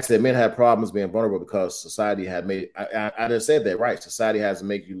 Max said men have problems being vulnerable because society had made. I just said that right. Society has to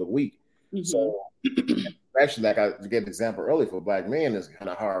make you look weak. Mm-hmm. So actually, like I gave an example earlier, for black men, it's kind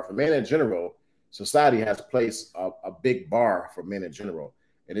of hard. For men in general, society has placed a big bar for men in general.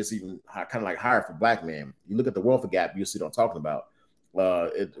 And it's even kind of like higher for black men. You look at the wealth gap, you see what I'm talking about.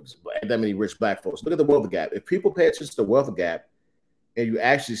 It's that many rich black folks. Look at the wealth gap. If people pay attention to the wealth gap, and you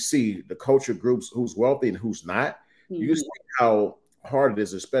actually see the culture groups who's wealthy and who's not, you see how hard it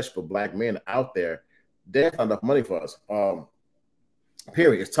is, especially for black men out there. There's not enough money for us.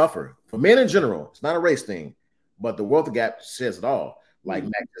 Period. It's tougher for men in general. It's not a race thing, but the wealth gap says it all. Like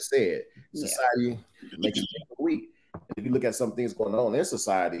Mac just said, society makes you weak. If you look at some things going on in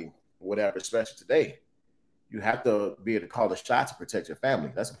society, whatever, especially today, you have to be able to call the shot to protect your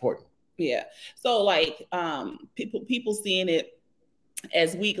family. That's important. Yeah. So like people seeing it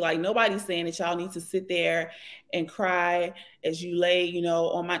as weak, like nobody's saying that y'all need to sit there and cry as you lay,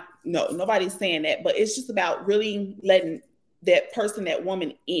 on my, no, nobody's saying that, but it's just about really letting that person, that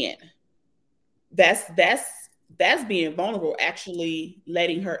woman in. That's being vulnerable, actually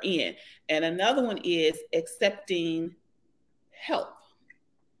letting her in. And another one is accepting help.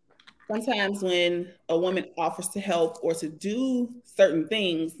 Sometimes when a woman offers to help or to do certain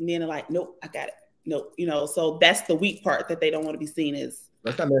things, men are like, nope, I got it. Nope. So that's the weak part that they don't want to be seen as.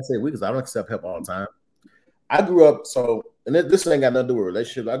 That's not necessarily weak, because I don't accept help all the time. I grew up, and this ain't got nothing to do with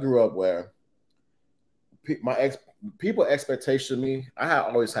relationships. I grew up where people expectation of me, I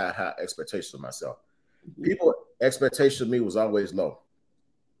always had high expectations of myself. People expectation of me was always low.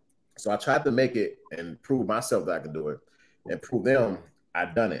 So I tried to make it and prove myself that I can do it, and prove them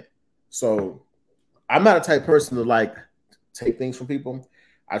I've done it. So I'm not a type person to like take things from people.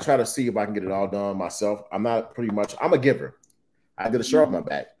 I try to see if I can get it all done myself. I'm a giver. I get a shirt off my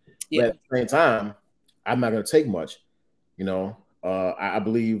back. Yeah. But at the same time, I'm not going to take much. I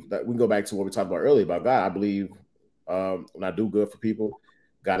believe that we can go back to what we talked about earlier about God. I believe when I do good for people,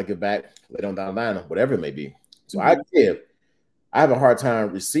 got to give back later on down the line, whatever it may be. So I give. I have a hard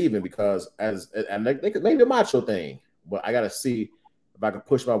time receiving, because maybe a macho thing, but I got to see if I can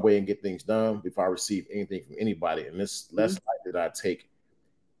push my way and get things done before I receive anything from anybody. And it's less likely that I take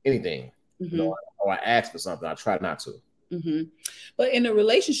anything, or I ask for something. I try not to. But in a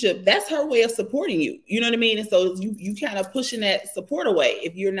relationship, that's her way of supporting you. You know what I mean? And so you kind of pushing that support away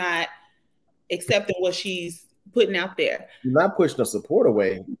if you're not accepting what she's putting out there. You're not pushing the support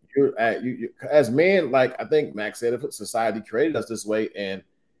away. You as men, like I think Max said, if society created us this way, and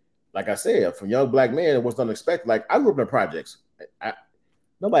like I said, from young black men, it was unexpected. Like I grew up in projects.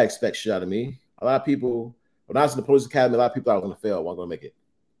 Nobody expects shit out of me. A lot of people, when I was in the police academy, a lot of people thought I was going to fail, wasn't going to make it.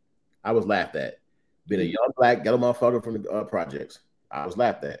 I was laughed at. Being a young black ghetto motherfucker from the projects, I was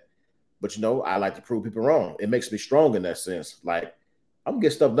laughed at. But I like to prove people wrong. It makes me strong in that sense. Like I'm gonna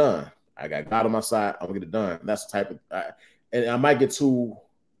get stuff done. I got God on my side. I'm gonna get it done. And that's the type of, and I might get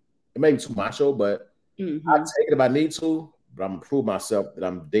it may be too macho, but I'll take it if I need to. But I'm gonna prove myself that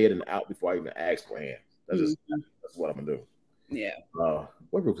I'm dead and out before I even ask for a hand. That's what I'm gonna do. Yeah.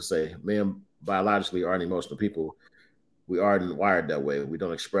 What group to say? Men biologically aren't emotional people. We aren't wired that way. We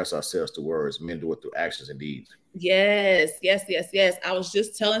don't express ourselves through words. Men do it through actions and deeds. Yes. I was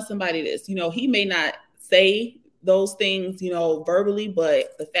just telling somebody this. He may not say those things, verbally,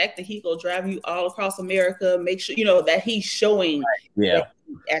 but the fact that he go drive you all across America, make sure, that he's showing what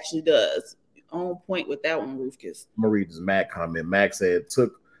he actually does. On point with that one, Rufus. I'm going to read this Mac comment. Mac said, it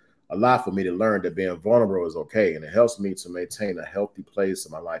took a lot for me to learn that being vulnerable is okay, and it helps me to maintain a healthy place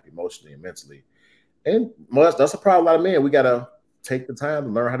in my life emotionally and mentally. And that's a problem. A lot of men, we gotta take the time to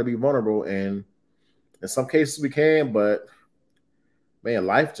learn how to be vulnerable. And in some cases we can, but man,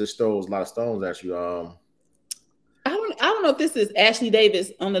 life just throws a lot of stones at you. I don't know if this is Ashley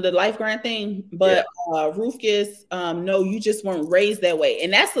Davis on the life grind thing, but Rufus, no, you just weren't raised that way.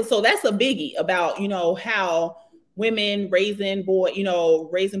 And that's a biggie about, how women raising boys,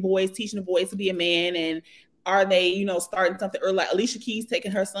 teaching the boys to be a man, and are they, starting something, or like Alicia Keys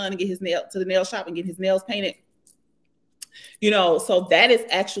taking her son and get his nail to the nail shop and get his nails painted. So that is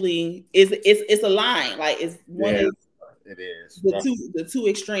actually it's a line. Like it's one of it is the two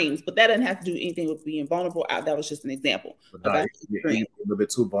extremes, but that doesn't have to do anything with being vulnerable. That was just an example. You're a little bit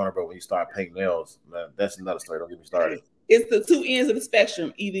too vulnerable when you start painting nails. That's another story. Don't get me started. It's the two ends of the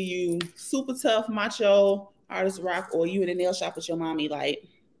spectrum. Either you super tough, macho, hard as rock, or you in a nail shop with your mommy like,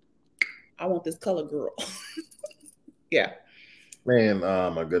 I want this color girl. Yeah. Man,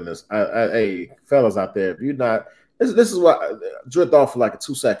 oh my goodness. Hey, fellas out there, if you're not, this is what I drift off for like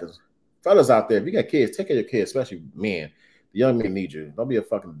 2 seconds. Fellas out there, if you got kids, take care of your kids, especially men. The young men need you. Don't be a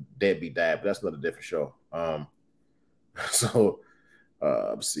fucking deadbeat dad, but that's another different show.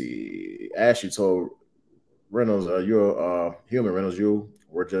 Let's see. Ashley told Reynolds, you're human, Reynolds. You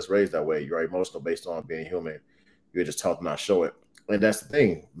were just raised that way. You're emotional based on being human. You're just taught to not show it. And that's the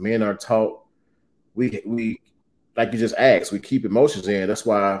thing. Men are taught, we like you just asked, we keep emotions in. That's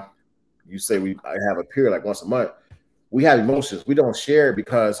why you say I have a period like once a month. We have emotions. We don't share it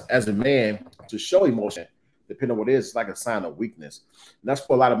because as a man, to show emotion, depending on what it is, it's like a sign of weakness. And that's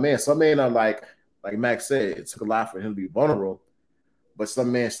for a lot of men. Some men are like Max said, it took a lot for him to be vulnerable, but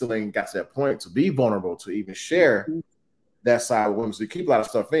some men still ain't got to that point to be vulnerable, to even share that side of women. So you keep a lot of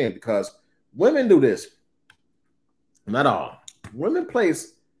stuff in because women do this. Not all. Women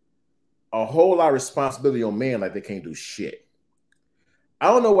place a whole lot of responsibility on men like they can't do shit. I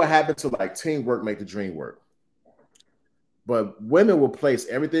don't know what happened to like teamwork make the dream work. But women will place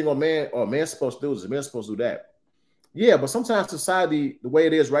everything on man, or man's supposed to do this, man's supposed to do that. Yeah, but sometimes society, the way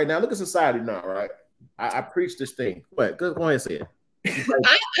it is right now, look at society now, right? I preach this thing. Go ahead and say it.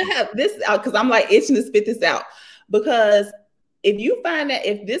 I have this out because I'm like itching to spit this out. Because if you find that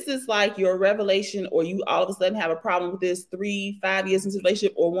if this is like your revelation, or you all of a sudden have a problem with this 3-5 years into the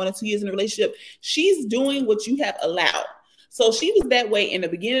relationship, or 1 or 2 years in the relationship, she's doing what you have allowed. So she was that way in the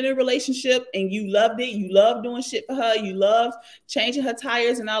beginning of the relationship, and you loved it. You loved doing shit for her. You loved changing her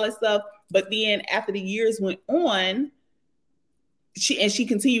tires and all that stuff. But then after the years went on, she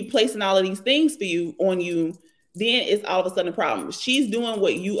continued placing all of these things for you on you. Then it's all of a sudden a problem. She's doing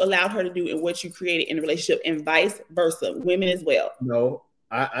what you allowed her to do and what you created in the relationship, and vice versa. Women as well. No,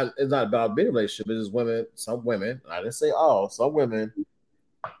 it's not about being in a relationship. It's just women. Some women, I didn't say all. Some women.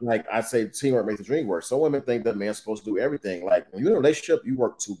 Like I say, teamwork makes the dream work. Some women think that man's supposed to do everything. Like when you're in a relationship, you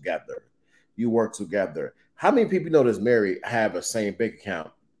work together. How many people you know that's married have a same bank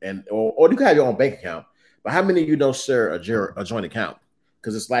account, or you can have your own bank account? But how many of you don't share a joint account?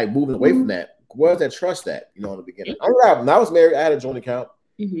 Because it's like moving away from that. Where's that trust at? In the beginning. When I was married, I had a joint account.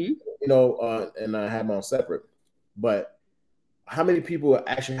 And I had my own separate. But how many people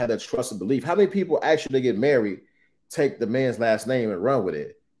actually have that trust and belief? How many people actually get married, take the man's last name and run with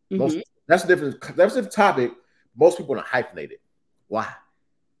it? That's a different topic. Most people want to hyphenate it. Why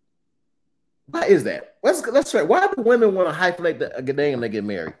is that? Let's try. Why do women want to hyphenate the name when they get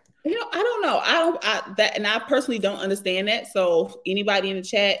married? I don't know. I personally don't understand that. So anybody in the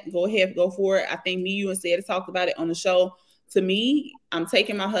chat, go ahead, go for it. I think me, you, and Seda talked about it on the show. To me, I'm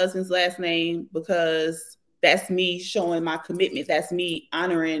taking my husband's last name because that's me showing my commitment. That's me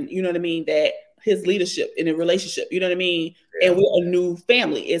honoring, you know what I mean, that his leadership in a relationship, you know what I mean? Yeah. And we're a new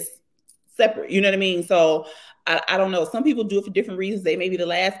family. It's separate, you know what I mean? So I don't know. Some people do it for different reasons. They may be the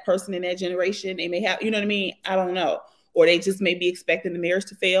last person in that generation. They may have, you know what I mean? I don't know. Or they just may be expecting the marriage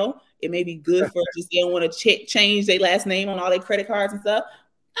to fail. It may be good for just they don't want to change their last name on all their credit cards and stuff.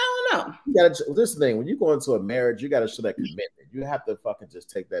 I don't know. You gotta, this thing, when you go into a marriage, you got to show that commitment. You have to fucking just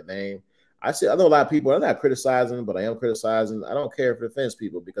take that name. I know a lot of people, I'm not criticizing, but I am criticizing. I don't care if it offends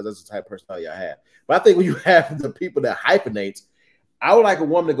people because that's the type of personality I have. But I think when you have the people that hyphenate, I would like a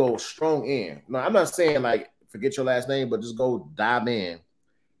woman to go strong in. No, I'm not saying like forget your last name, but just go dive in.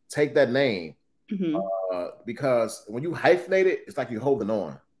 Take that name. Because when you hyphenate it, it's like you're holding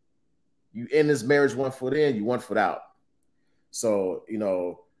on. You in this marriage 1 foot in, you 1 foot out. So,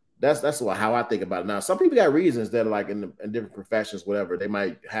 that's how I think about it. Now, some people got reasons that are like in different professions, whatever. They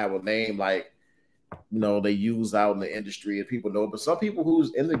might have a name like, they use out in the industry and people know. But some people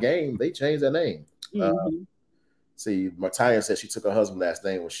who's in the game, they change their name. See, Martaya said she took her husband's last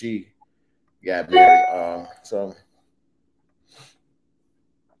name when she got married.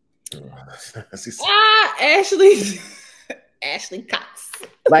 Ashley. Ashley Cox.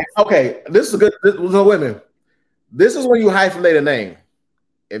 Like, okay, this is good. So women, this is when you hyphenate a name.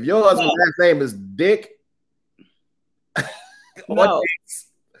 If your husband's last name is Dick, No.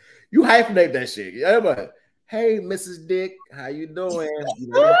 you hyphenate that shit. Everybody, hey, Mrs. Dick, how you doing?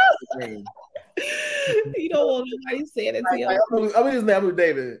 You don't want nobody saying it to you. I mean, his name is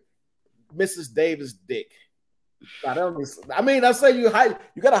David. Mrs. Davis Dick. I mean, I say you gotta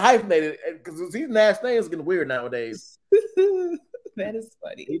hyphenate it because these last names getting weird nowadays. That is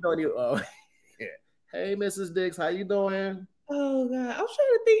funny. You don't need. Hey, Mrs. Dix, how you doing? Oh God, I'm trying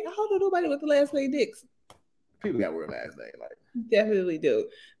to think. I don't know nobody with the last name Dix. People got weird last name, like definitely do.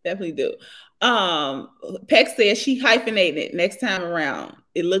 Peck says she hyphenated it next time around.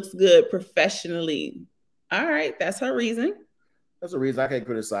 It looks good professionally. All right, that's her reason. That's a reason I can't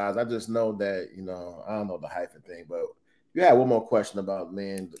criticize. I just know that, I don't know the hyphen thing, but you had one more question about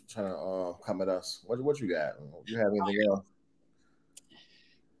men trying to come at us. What you got? Do you have anything else?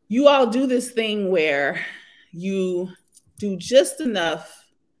 You all do this thing where you do just enough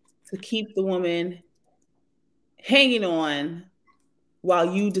to keep the woman hanging on while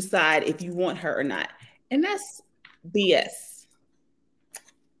you decide if you want her or not. And that's BS.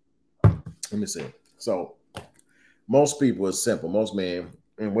 Let me see. So most people, it's simple. Most men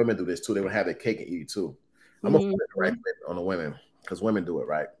and women do this too. They would have their cake and eat it too. I'm going to put it right on the women because women do it,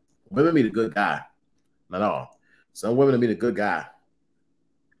 right? Women meet a good guy. Not all. Some women meet a good guy.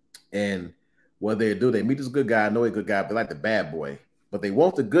 And what they do, they meet this good guy, know a good guy, but like the bad boy. But they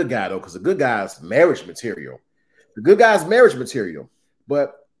want the good guy, though, because the good guy's marriage material. The good guy's marriage material.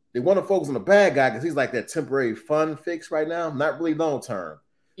 But they want to focus on the bad guy because he's like that temporary fun fix right now, not really long term.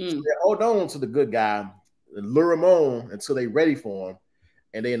 So they hold on to the good guy and lure him on until they're ready for him,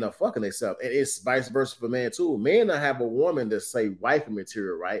 and they end up fucking themselves. And it's vice versa for men, too. Men that have a woman that's, say, wifey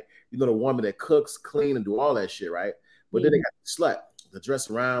material, right? The woman that cooks, clean, and do all that shit, right? But then they got the slut, the dress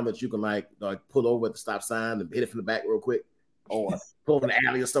around that you can like pull over at the stop sign and hit it from the back real quick, or pull in the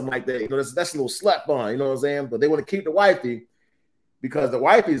alley or something like that. That's a little slut bond, you know what I'm saying? But they want to keep the wifey because the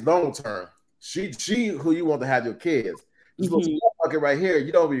wifey is long term. She who you want to have your kids. This little bucket right here,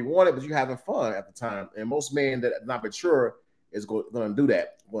 you don't really want it, but you're having fun at the time. And most men that are not mature is going to do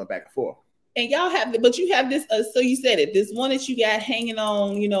that, going back and forth. And y'all have, but you have this. So you said it. This one that you got hanging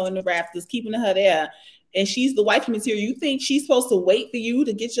on, in the rafters, keeping her there. And she's the wifey material. You think she's supposed to wait for you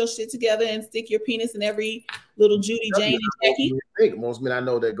to get your shit together and stick your penis in every little Judy, Jane, and Jackie? I think most men I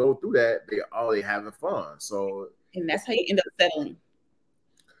know that go through that, they having fun. So, and that's how you end up settling.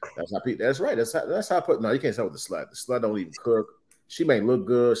 That's how people. That's right. That's how I put. No, you can't settle with the slut. The slut don't even cook. She may look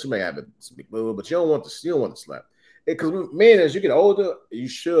good. She may have a big boob, but you don't want the slut. Because men, as you get older, you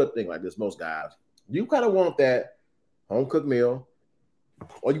should think like this. Most guys, you kind of want that home cooked meal,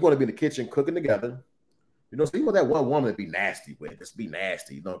 or you want to be in the kitchen cooking together. So you want that one woman to be nasty with, just be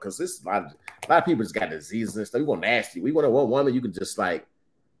nasty, because this a lot of people just got diseases and stuff. We want nasty. We want one woman you can just like,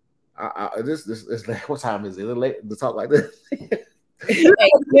 this what time is it? Is it late to talk like this?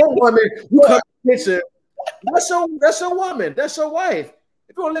 Woman, you come to the kitchen. That's your woman. That's your wife.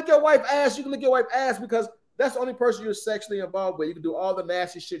 If you want to lick your wife's ass, you can lick your wife's ass because that's the only person you're sexually involved with. You can do all the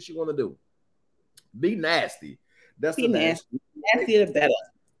nasty shit you want to do. Be nasty. That's the nasty. Nastier the better.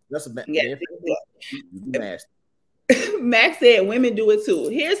 That's a nasty. Max said women do it too.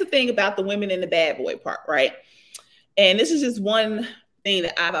 Here's the thing about the women in the bad boy part, right? And this is just one thing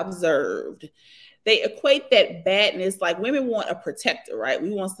that I've observed. They equate that badness, like women want a protector, right? We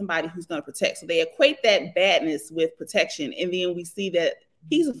want somebody who's going to protect. So they equate that badness with protection. And then we see that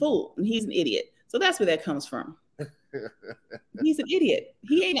he's a fool and he's an idiot. So that's where that comes from. He's an idiot.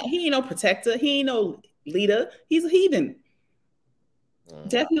 He ain't no protector. He ain't no leader. He's a heathen.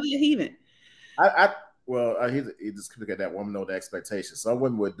 Definitely a heathen. He just look at that woman know the expectations. Some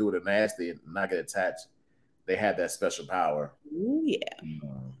women would do it nasty and not get attached. They had that special power. Ooh, yeah.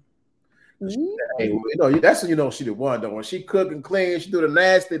 Hey, that's when she the one though. When she cook and clean, she do the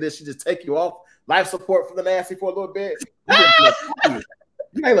nasty, then she just take you off life support for the nasty for a little bit.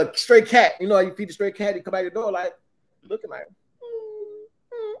 You ain't look stray cat. You you feed the stray cat, you come out your door like looking like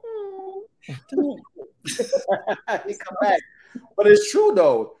he come back. But it's true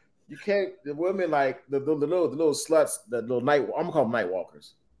though. You can't. The women like the little sluts, the little night. I'm gonna call them night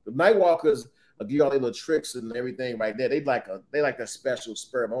walkers. The night walkers give you all their little tricks and everything right there. They like that special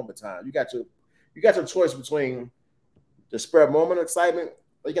spur moment time. You got your choice between the spur moment excitement,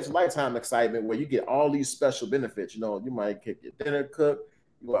 or you got your lifetime excitement where you get all these special benefits. You might get your dinner cooked.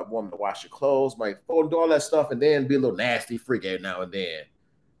 You might want to wash your clothes, might fold and do all that stuff, and then be a little nasty freak every now and then.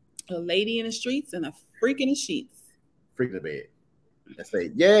 A lady in the streets and a freak in the sheets. Freak in the bed. I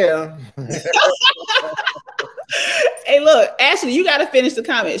say, yeah. Hey, look, Ashley, you got to finish the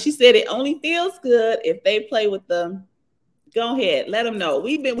comment. She said it only feels good if they play with them. Go ahead, let them know.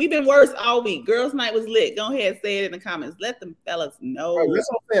 We've been worse all week. Girls' night was lit. Go ahead, say it in the comments. Let them fellas know. Right, that's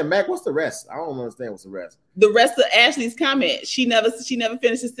what I'm saying, Mac. What's the rest? I don't understand what's the rest. The rest of Ashley's comment, she never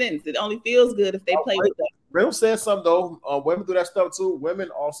finished the sentence. It only feels good if they play with them. Real said something though. Women do that stuff too. Women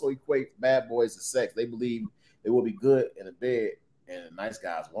also equate bad boys to sex. They believe they will be good in the bed, and nice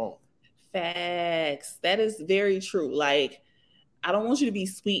guys won't. Facts. That is very true. Like, I don't want you to be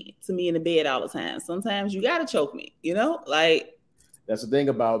sweet to me in the bed all the time. Sometimes you gotta choke me, you know? Like, that's the thing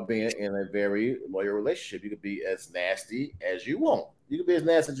about being in a very loyal relationship. You could be as nasty as you want. You can be as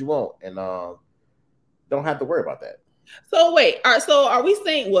nasty as you want, and don't have to worry about that. So wait, all right, so are we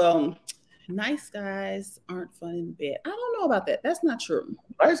saying, well, nice guys aren't fun in bed? I don't know about that. That's not true.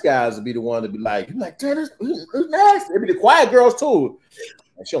 Nice guys would be the one to be like, you're like, damn, it's nasty. It'd be the quiet girls too.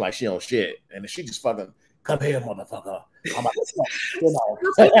 And she'll like she don't shit. And she just fucking come here, motherfucker. I'm about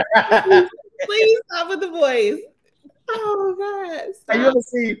to Please stop with the voice. Oh God. Stop. You ever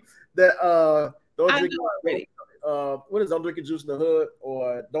see that don't drink what is don't drink your juice in the hood,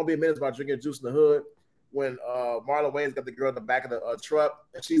 or don't be a menace about drinking juice in the hood? When Marlon Wayans got the girl in the back of the truck,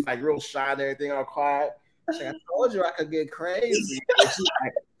 and she's like real shy and everything, all quiet. She's like, I told you I could get crazy. And she's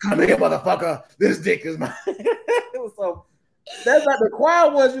like, come here, motherfucker. This dick is mine. So that's like the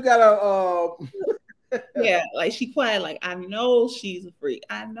quiet ones. You gotta. Yeah, like she quiet. Like, I know she's a freak.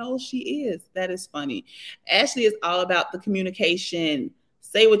 I know she is. That is funny. Ashley is all about the communication.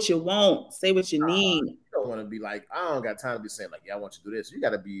 Say what you want. Say what you need. You don't want to be like, I don't got time to be saying like, yeah, I want you to do this. You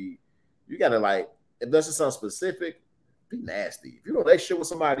gotta like. If that's just something specific, be nasty. If you don't relationship with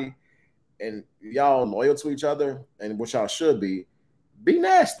somebody and y'all loyal to each other and what y'all should be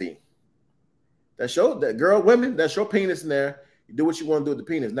nasty. That's your women, that's your penis in there. You do what you want to do with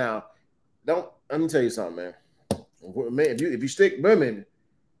the penis. Now, let me tell you something, man. If you stick women,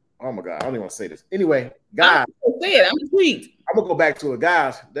 oh my God, I don't even want to say this. Anyway, guys, I'm intrigued. I'm gonna go back to it.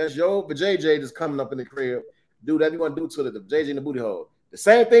 Guys, that's your JJ that's coming up in the crib. Do whatever you want to do to the JJ in the booty hole. The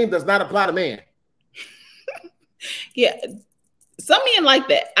same thing does not apply to men. Yeah, some men like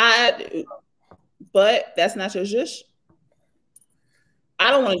that. But that's not your zhush.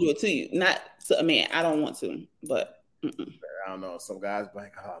 I don't want to do it to you, not to a man. I don't want to, but I don't know. Some guys be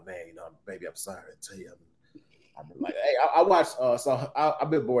like, oh man, baby, I'm sorry to tell you. I've been like, hey, I watched. So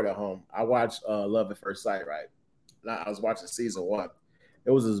I've been bored at home. I watched Love at First Sight, right? I was watching season 1.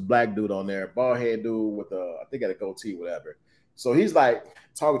 It was this black dude on there, bald head dude with I think had a goatee, whatever. So he's like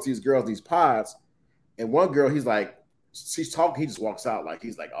talking to these girls, these pods. And one girl, he's like, she's talking, he just walks out like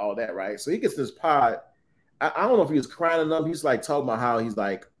he's like all that, right? So he gets this pod. I don't know if he was crying enough. He's like talking about how he's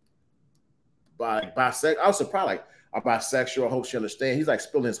like bisexual. I was surprised, like, I'm bisexual. I hope she understands. He's like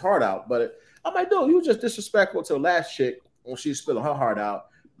spilling his heart out. But I'm like, dude, you were just disrespectful to the last chick when she's spilling her heart out.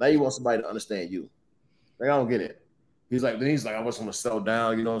 Now you want somebody to understand you. Like, I don't get it. He's like, I just want to settle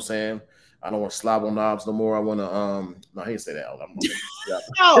down. You know what I'm saying? I don't want to slob on knobs no more. I want to, no, he didn't say that.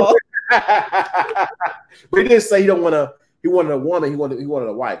 Oh. But he did say he wanted a woman, he wanted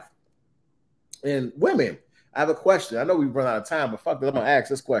a wife. And women, I have a question. I know we've run out of time, but fuck it, I'm gonna ask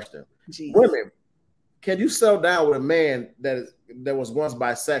this question. Jeez. Women, can you settle down with a man that was once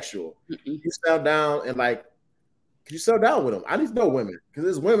bisexual? You settle down and like, can you settle down with him? I need to know women, because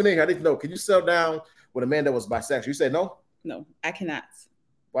there's women in here. I need to know, can you settle down with a man that was bisexual? You say no? No, I cannot.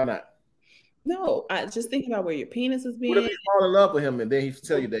 Why not? No, I just think about where your penis is being. What if you fall in love with him and then he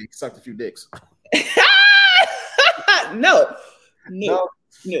tell you that he sucked a few dicks? No. In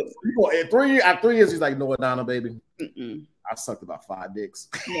 3 years, after 3 years, he's like, "No, Donna, baby, I sucked about 5 dicks."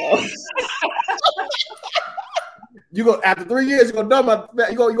 No. You go after 3 years, you gonna dump out.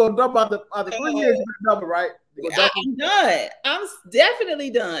 You gonna dump out after 3 years. You gonna dump it, right? I'm done. I'm definitely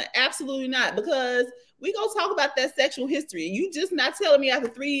done. Absolutely not, because we gonna talk about that sexual history. You just not telling me after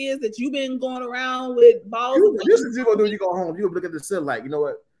 3 years that you've been going around with balls. This is you gonna do. You go home. You look at the ceiling like, you know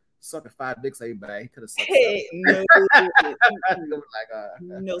what? Sucking 5 dicks ain't bad. He could have sucked. Hey, no,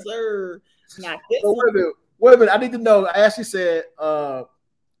 no, sir. Not this. So wait a minute. I need to know. I actually said,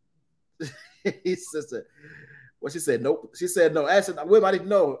 he said, what she said? Nope. She said no. I said, wait, I didn't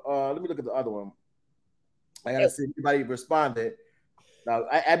know. Let me look at the other one. I gotta see if anybody responded. Now,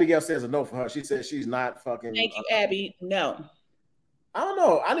 Abigail says a no for her. She said she's not fucking. Thank you, Abby. No. I don't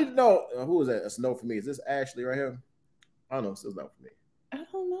know. I need to know who is that. It's a no for me. Is this Ashley right here? I don't know. It's a no for me. I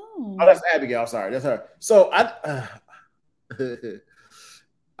don't know. Oh, that's Abigail. Sorry, that's her. So I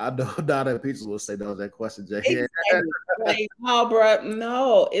know Donna and Peaches will say no to that question, Jay. Exactly. Oh, bro,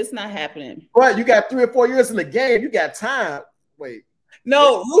 no, it's not happening. But you got 3 or 4 years in the game. You got time. Wait,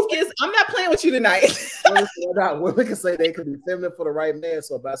 No, Rufus, I'm not playing with you tonight. Women can say they could be feminine for the right man,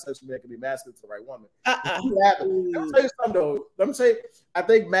 so a bisexual man can be masculine for the right woman. Let me tell you something though. Let me say, I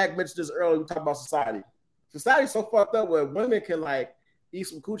think Mac mentioned this earlier. We talked about society. Society's so fucked up where women can like eat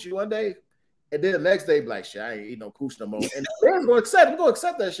some coochie one day, and then the next day be like, shit, I ain't eating no coochie no more. And they're gonna accept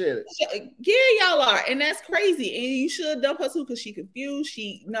that shit. Yeah, y'all are, and that's crazy. And you should dump her too because she confused.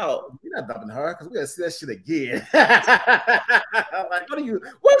 No, you're not dumping her because we gotta see that shit again. Like, what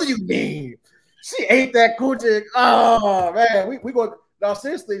do you mean? She ate that coochie. Oh man, we go. No,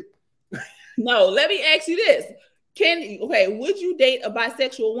 seriously. No, let me ask you this. Would you date a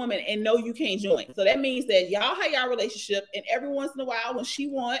bisexual woman and know you can't join? So that means that y'all have y'all relationship, and every once in a while, when she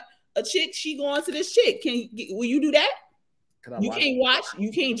want a chick, she going to this chick. Will you do that? You can't watch.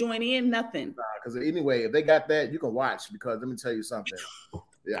 You can't join in. Nothing. Because anyway, if they got that, you can watch. Because let me tell you something.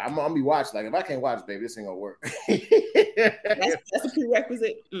 Yeah, I'm gonna be watching. Like if I can't watch, baby, this ain't gonna work. that's a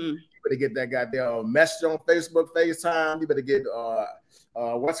prerequisite. You better get that goddamn message on Facebook, FaceTime. You better get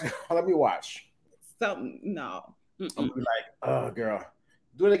let me watch. Something. No. I'm gonna be like, oh girl,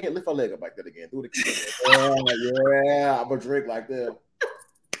 do it again. Lift her leg up like that again. Do it again. Yeah, I'm gonna drink like that.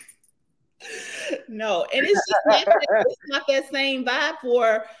 No, and it's not that same vibe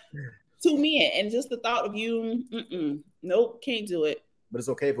for two men. And just the thought of you, nope, can't do it. But it's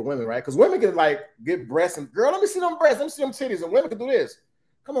okay for women, right? Because women can like get breasts and girl, let me see them breasts, let me see them titties, and women can do this.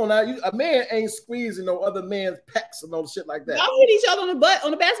 Come on now, a man ain't squeezing no other man's pecs and no shit like that. Y'all hit each other on the butt on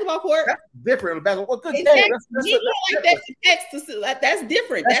the basketball court. That's different on the basketball court. That's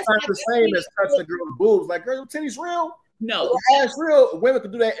different. That's not the same as touching a girl's boobs. Like, girl, your titties real? No. Ass real. Women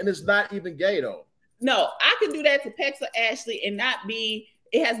can do that, and it's not even gay though. No, I can do that to Pex or Ashley and not be.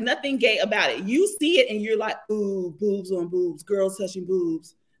 It has nothing gay about it. You see it and you're like, ooh, boobs on boobs, girls touching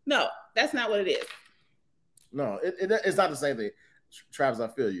boobs. No, that's not what it is. No, it's not the same thing. Travis, I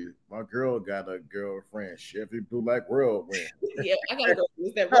feel you. My girl got a girlfriend. Chevy Blue like whirlwind. Yeah, I gotta go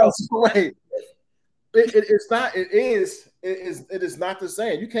with that. Wait, it's not. It is not the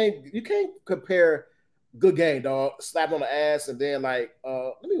same. You can't compare good game, dog. Slap on the ass and then like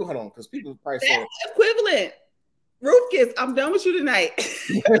let me hold on because people probably say equivalent. Rufus, I'm done with you tonight.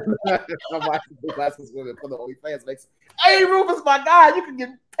 I'm watching women for the OnlyFans. Hey, Rufus, my guy, you can get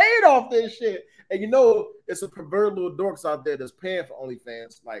paid off this shit. And you know, it's a perverted little dorks out there that's paying for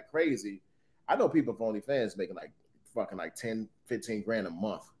OnlyFans like crazy. I know people for OnlyFans making like fucking like 10, 15 grand a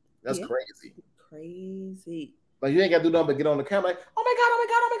month. That's crazy. Crazy. Like you ain't gotta do nothing but get on the camera like, oh my God.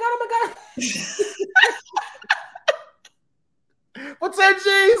 For 10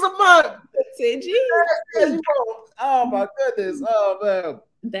 G's a month. 10 G's. Oh my goodness. Oh man.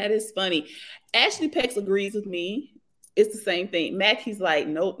 That is funny. Ashley Pex agrees with me. It's the same thing. Mac, he's like,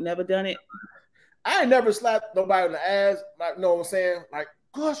 nope, never done it. I ain't never slapped nobody in the ass. Like, you know what I'm saying? Like,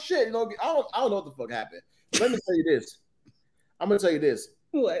 oh shit, you know, I don't know what the fuck happened. Let me tell you this. I'm gonna tell you this.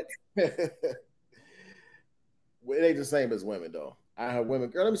 What? It ain't the same as women though. I have women,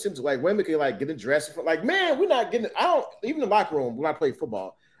 girl, let me see like women can like get in dress for like, man, we're not getting it. I don't even in the locker room when I play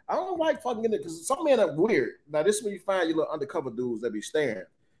football. I don't like fucking getting it because some men are weird. Now, this is when you find your little undercover dudes that be staring.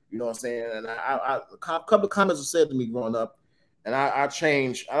 You know what I'm saying? And a couple of comments were said to me growing up, and I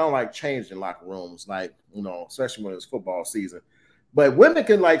changed. I don't like changing locker rooms, like, you know, especially when it's football season. But women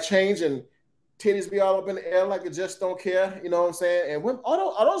can like change and titties be all up in the air like they just don't care. You know what I'm saying? And women,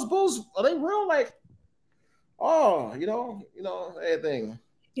 are those bulls? Are they real? Like, oh, you know, everything.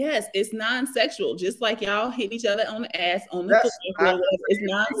 Yes, it's non-sexual. Just like y'all hitting each other on the ass on the football field, it's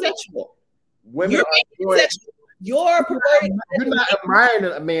non-sexual. Women are sexual. You're not admiring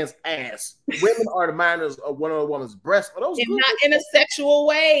a man's ass. Women are admirers of one of a woman's breasts. Are those and not in a sexual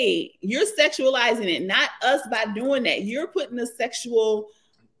way. You're sexualizing it, not us by doing that. You're putting a sexual.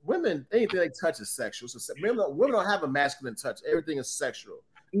 Women, anything they touch is sexual. So women don't have a masculine touch. Everything is sexual.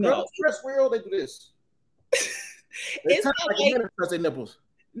 No, dress real. They do this. It's not like touch their nipples.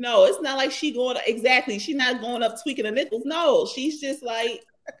 No, it's not like she's not going up tweaking her nipples. No, she's just like,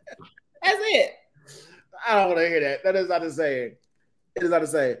 that's it. I don't want to hear that. That is not the same. It is not the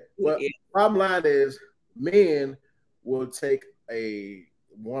same. But bottom line is, men will take a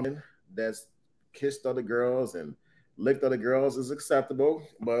woman that's kissed other girls and licked other girls is acceptable.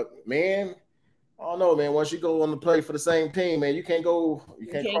 But man, I don't know, man. Once you go on the play for the same team, man, you can't go. You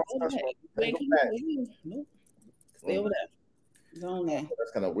can't cross back. Nope. Stay over there.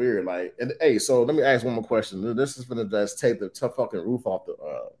 That's kind of weird. Like, and hey, so let me ask one more question. This is gonna just take the tough fucking roof off the.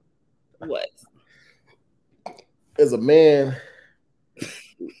 What? As a man.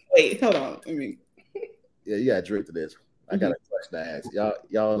 Wait, hold on. Yeah, you gotta drink to this. I got a question to ask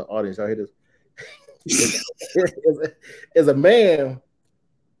y'all in the audience. Y'all hear this? is a man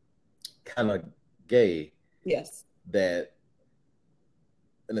kind of gay? Yes. That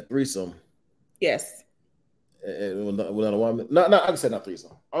in a threesome. Yes. With another woman. No, I can say not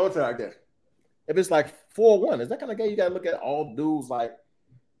threesome. I want to tell you like this. If it's like 4-1, is that kind of gay? You gotta look at all dudes like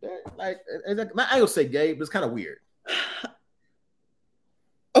I ain't gonna say gay, but it's kind of weird.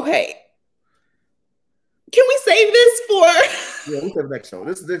 Okay. Can we save this for? Yeah, we'll save next show.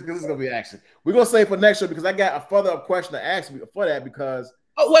 This is gonna be action. We're gonna save for next show because I got a further question to ask you for that because.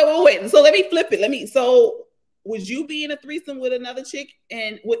 Oh wait. So let me flip it. So would you be in a threesome with another chick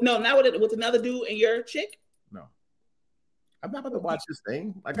and with another dude and your chick? No, I'm not about to watch this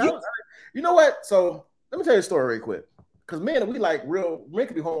thing. Like, you know what? So let me tell you a story real quick. Because men can be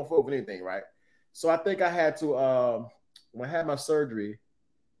homophobic with anything, right? So I think I had to when I had my surgery,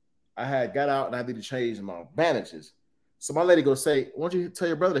 I had got out and I needed to change my bandages. So my lady go say, "Why don't you tell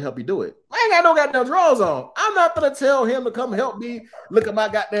your brother to help you do it?" I ain't got no goddamn drawers on. I'm not gonna tell him to come help me look at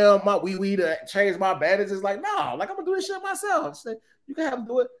my wee to change my bandages. Like, no, like I'm gonna do this shit myself. Say, you can have him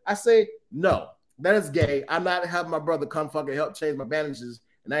do it. I say, no, that is gay. I'm not having my brother come fucking help change my bandages,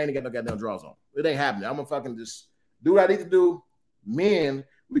 and I ain't got no goddamn drawers on. It ain't happening. I'm gonna fucking just do what I need to do. Men,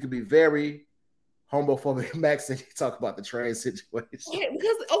 we could be very homophobic. Max said he talk about the trans situation.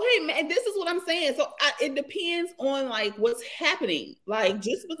 Man, this is what I'm saying. So it depends on like what's happening. Like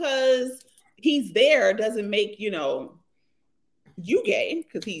just because he's there doesn't make you gay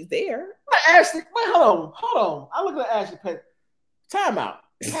because he's there. But Ashley, wait, hold on. I look at Ashley. Time out.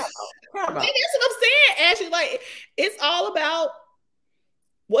 That's what I'm saying, Ashley. Like it's all about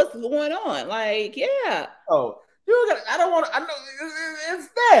what's going on. Like, yeah. Oh, I don't want to. I know it's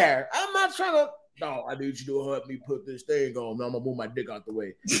there. I'm not trying to. No, I need you to help me put this thing on. No, I'm gonna move my dick out the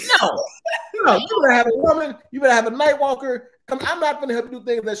way. No. You better have a woman. You better have a night walker. I'm not gonna help you do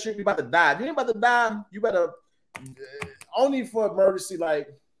things that shit be about to die. If you ain't about to die, you better only for emergency. Like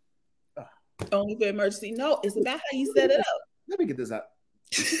only for emergency. No, it's about how you set it up. Let me get this out.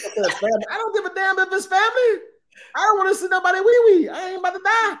 I don't give a damn if it's family. I don't want to see nobody wee. I ain't about to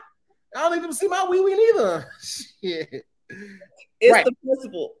die. I don't even see my wee neither. Shit. It's right. The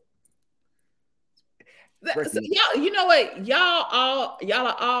principle. So y'all, you know what? Y'all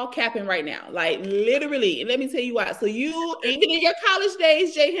are all capping right now. Like literally. And let me tell you why. So you, even in your college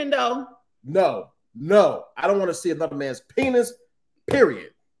days, Jay Hendo? No. I don't want to see another man's penis,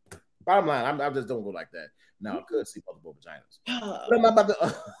 period. Bottom line, I just don't go like that. Now I could see multiple vaginas. But I'm not about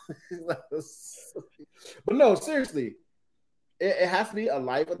to but no, seriously. It has to be a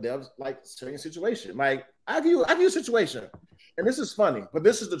life or death like situation. Like I view a situation, and this is funny, but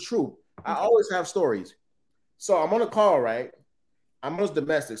this is the truth. I always have stories. So I'm on a call, right? I'm on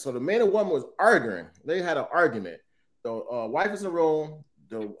domestic. So the man and woman was arguing. They had an argument. The wife is in the room.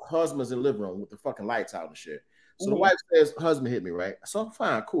 The husband's in the living room with the fucking lights out and shit. So the wife says, husband hit me, right? So I'm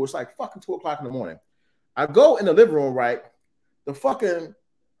fine, cool. It's like fucking 2:00 in the morning. I go in the living room, right? The fucking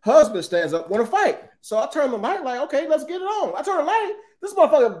husband stands up, want to fight. So I turn the light, like, okay, let's get it on. I turn the light. This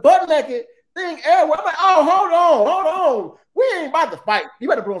motherfucker butt naked, thing everywhere. I'm like, oh, hold on. We ain't about to fight. You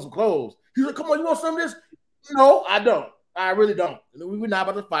better put on some clothes. He's like, come on, you want some of this? No, I don't. I really don't. We're not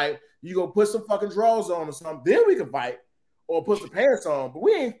about to fight. You go put some fucking drawers on or something, then we can fight. Or put some pants on. But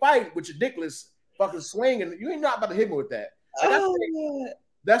we ain't fighting with your dickless fucking swinging. You ain't not about to hit me with that. Like,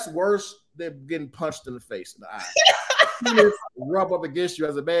 that's worse than getting punched in the face, in the eye. You rub up against you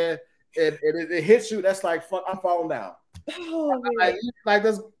as a man, and it hits you. That's like, fuck, I'm falling down. Oh, like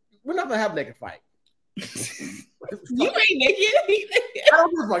this, we're not gonna have a naked fight. You ain't naked. I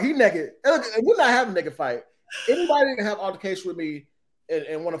don't give a fuck. He naked. We're not having a naked fight. Anybody can have altercation with me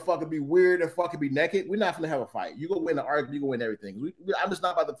and want to fucking be weird and fucking be naked, we're not gonna have a fight. You go win the argument, you go win everything. I'm just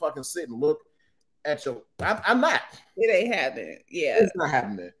not about to fucking sit and look at your. I'm not. It ain't happening. Yeah, it's not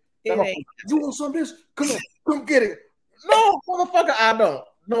happening. You want some of this? Come get it. No, motherfucker, I don't.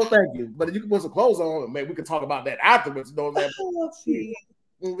 No, thank you. But if you can put some clothes on, man, we can talk about that afterwards. No,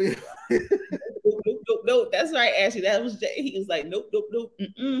 nope. That's right, Ashley. That was Jay. He was like, nope.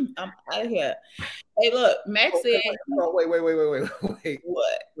 I'm out of here. Hey, look, Max said. Wait.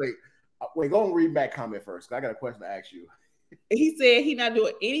 What? Wait. Go and read Max comment first. I got a question to ask you. He said he not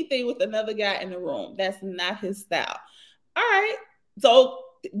doing anything with another guy in the room. That's not his style. All right. So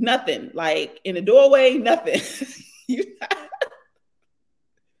nothing. Like in the doorway, nothing. Okay.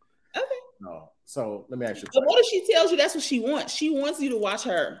 No. So let me ask you. So what if she tells you that's what she wants? She wants you to watch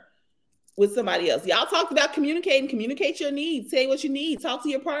her with somebody else. Y'all talked about communicating. Communicate your needs. Say what you need. Talk to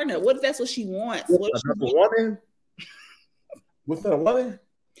your partner. What if that's what she wants? What's that a woman?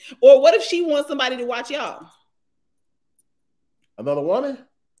 Or what if she wants somebody to watch y'all? Another woman?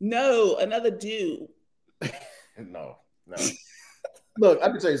 No, another dude. No. Look, I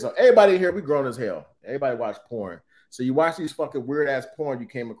can tell you something. Everybody here, we grown as hell. Everybody watch porn. So you watch these fucking weird ass porn you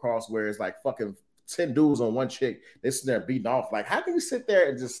came across where it's like fucking 10 dudes on one chick. They're sitting there beating off. Like, how can you sit there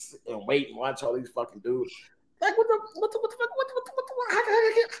and just wait and watch all these fucking dudes? Like, what the how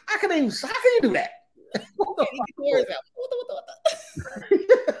can you do that?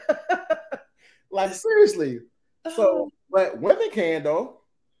 Like, seriously. So, but women can though.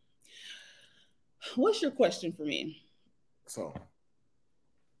 What's your question for me? So,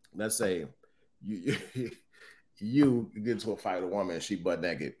 let's say you get into a fight with a woman and she butt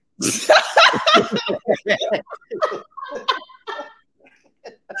naked. I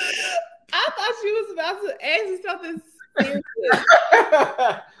thought she was about to ask you something serious.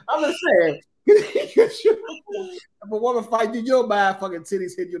 I'm just saying, if a woman fight you, you'll buy fucking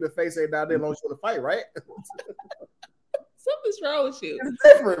titties hit you in the face ain't down there long as you want to fight, right? Something's wrong with you. It's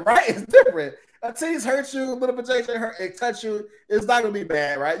different, right? It's different. A titties hurt you, a little vajayjay hurt, it touch you. It's not gonna be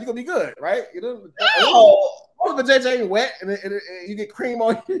bad, right? You're gonna be good, right? You know, all the vajayjay ain't wet, and you get cream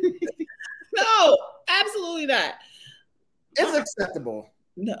on you. No, absolutely not. It's acceptable.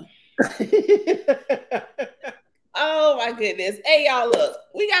 No. Oh my goodness. Hey y'all, look,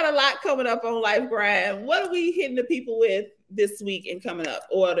 we got a lot coming up on Life Grind. What are we hitting the people with this week and coming up,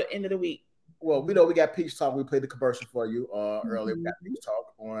 or the end of the week? Well, we know we got Peach Talk. We played the commercial for you earlier. We got Peach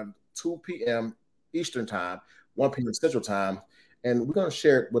Talk on 2 p.m. Eastern Time, 1 p.m. Central Time. And we're going to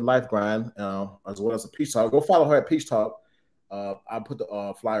share it with Life Grind as well as the Peach Talk. Go follow her at Peach Talk. I'll put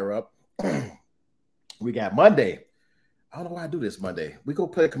the flyer up. We got Monday. I don't know why I do this Monday. We go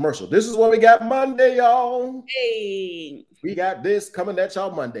play a commercial. This is what we got Monday, y'all. Hey. We got this coming at y'all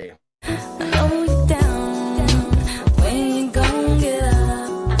Monday.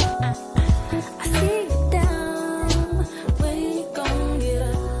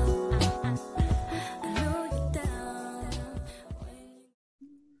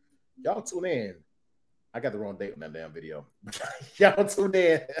 Y'all tune in. I got the wrong date on that damn video. Y'all tune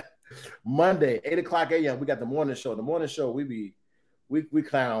in Monday, 8 o'clock a.m. We got the morning show. The morning show, we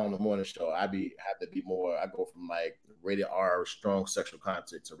clown on the morning show. have to be more. I go from like rated R strong sexual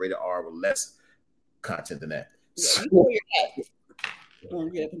content to rated R with less content than that.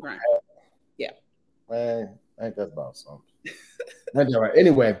 Yeah. Man, I think that's about something. That's all right.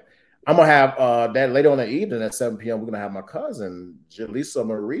 Anyway, I'm gonna have that later on in the evening at 7 p.m. We're gonna have my cousin Jaleesa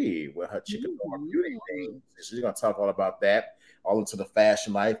Marie with her Chicken Farm Beauty thing. She's gonna talk all about that, all into the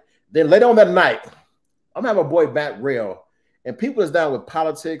fashion life. Then later on that night, I'm gonna have a boy Matt Real, and people is down with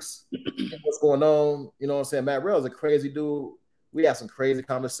politics, what's going on. You know what I'm saying? Matt Real is a crazy dude. We have some crazy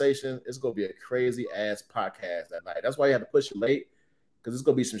conversation. It's gonna be a crazy ass podcast that night. That's why you have to push it late, because it's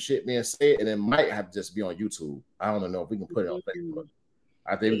gonna be some shit being said, and it might have to just be on YouTube. I don't know if we can put it on Facebook.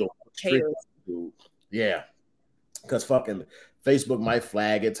 I think we're gonna straight YouTube. Yeah, because fucking Facebook might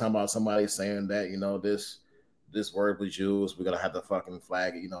flag it, talking about somebody saying that, you know, this word was used. We're gonna have to fucking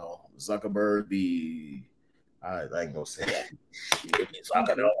flag it. You know, Zuckerberg be. I ain't gonna say that. He be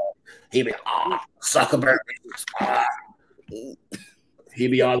Zuckerberg. He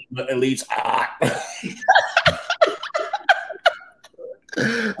be all the elites.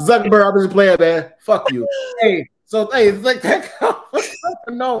 Zuckerberg, I'm just playing, man. Fuck you. Hey, it's like that.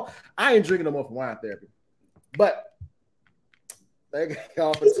 No, I ain't drinking no more for wine therapy. But thank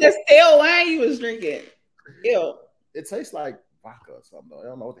y'all for it's just stale wine you was drinking. Ew. It tastes like vodka or something, though. I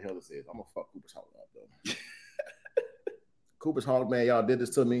don't know what the hell this is. I'm gonna fuck Cooper's Hog up, though. Cooper's Hog, man, y'all did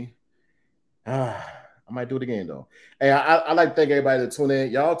this to me. I might do it again, though. Hey, I like to thank everybody that tune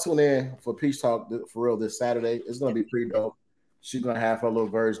in. Y'all tune in for Peach Talk for real this Saturday. It's gonna be pretty dope. She's gonna have her little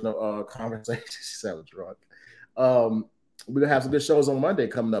version of conversation. She sounds drunk. We're gonna have some good shows on Monday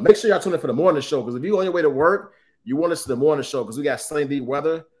coming up. Make sure y'all tune in for the morning show, because if you're on your way to work, you want to see the morning show, because we got Sunny D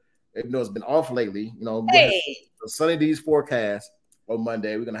weather. Even though it's been off lately, you know, Sunny D's forecast on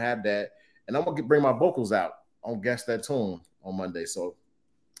Monday. We're gonna have that, and I'm gonna bring my vocals out on Guess That Tune on Monday. So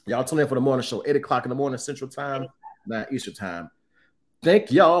y'all tune in for the morning show, 8 o'clock in the morning Central Time, 9 Eastern Time.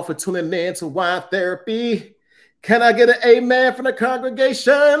 Thank y'all for tuning in to Wine Therapy. Can I get an amen from the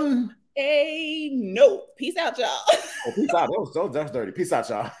congregation? No. Peace out, y'all. Oh, peace out. That's dirty. Peace out,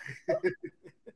 y'all.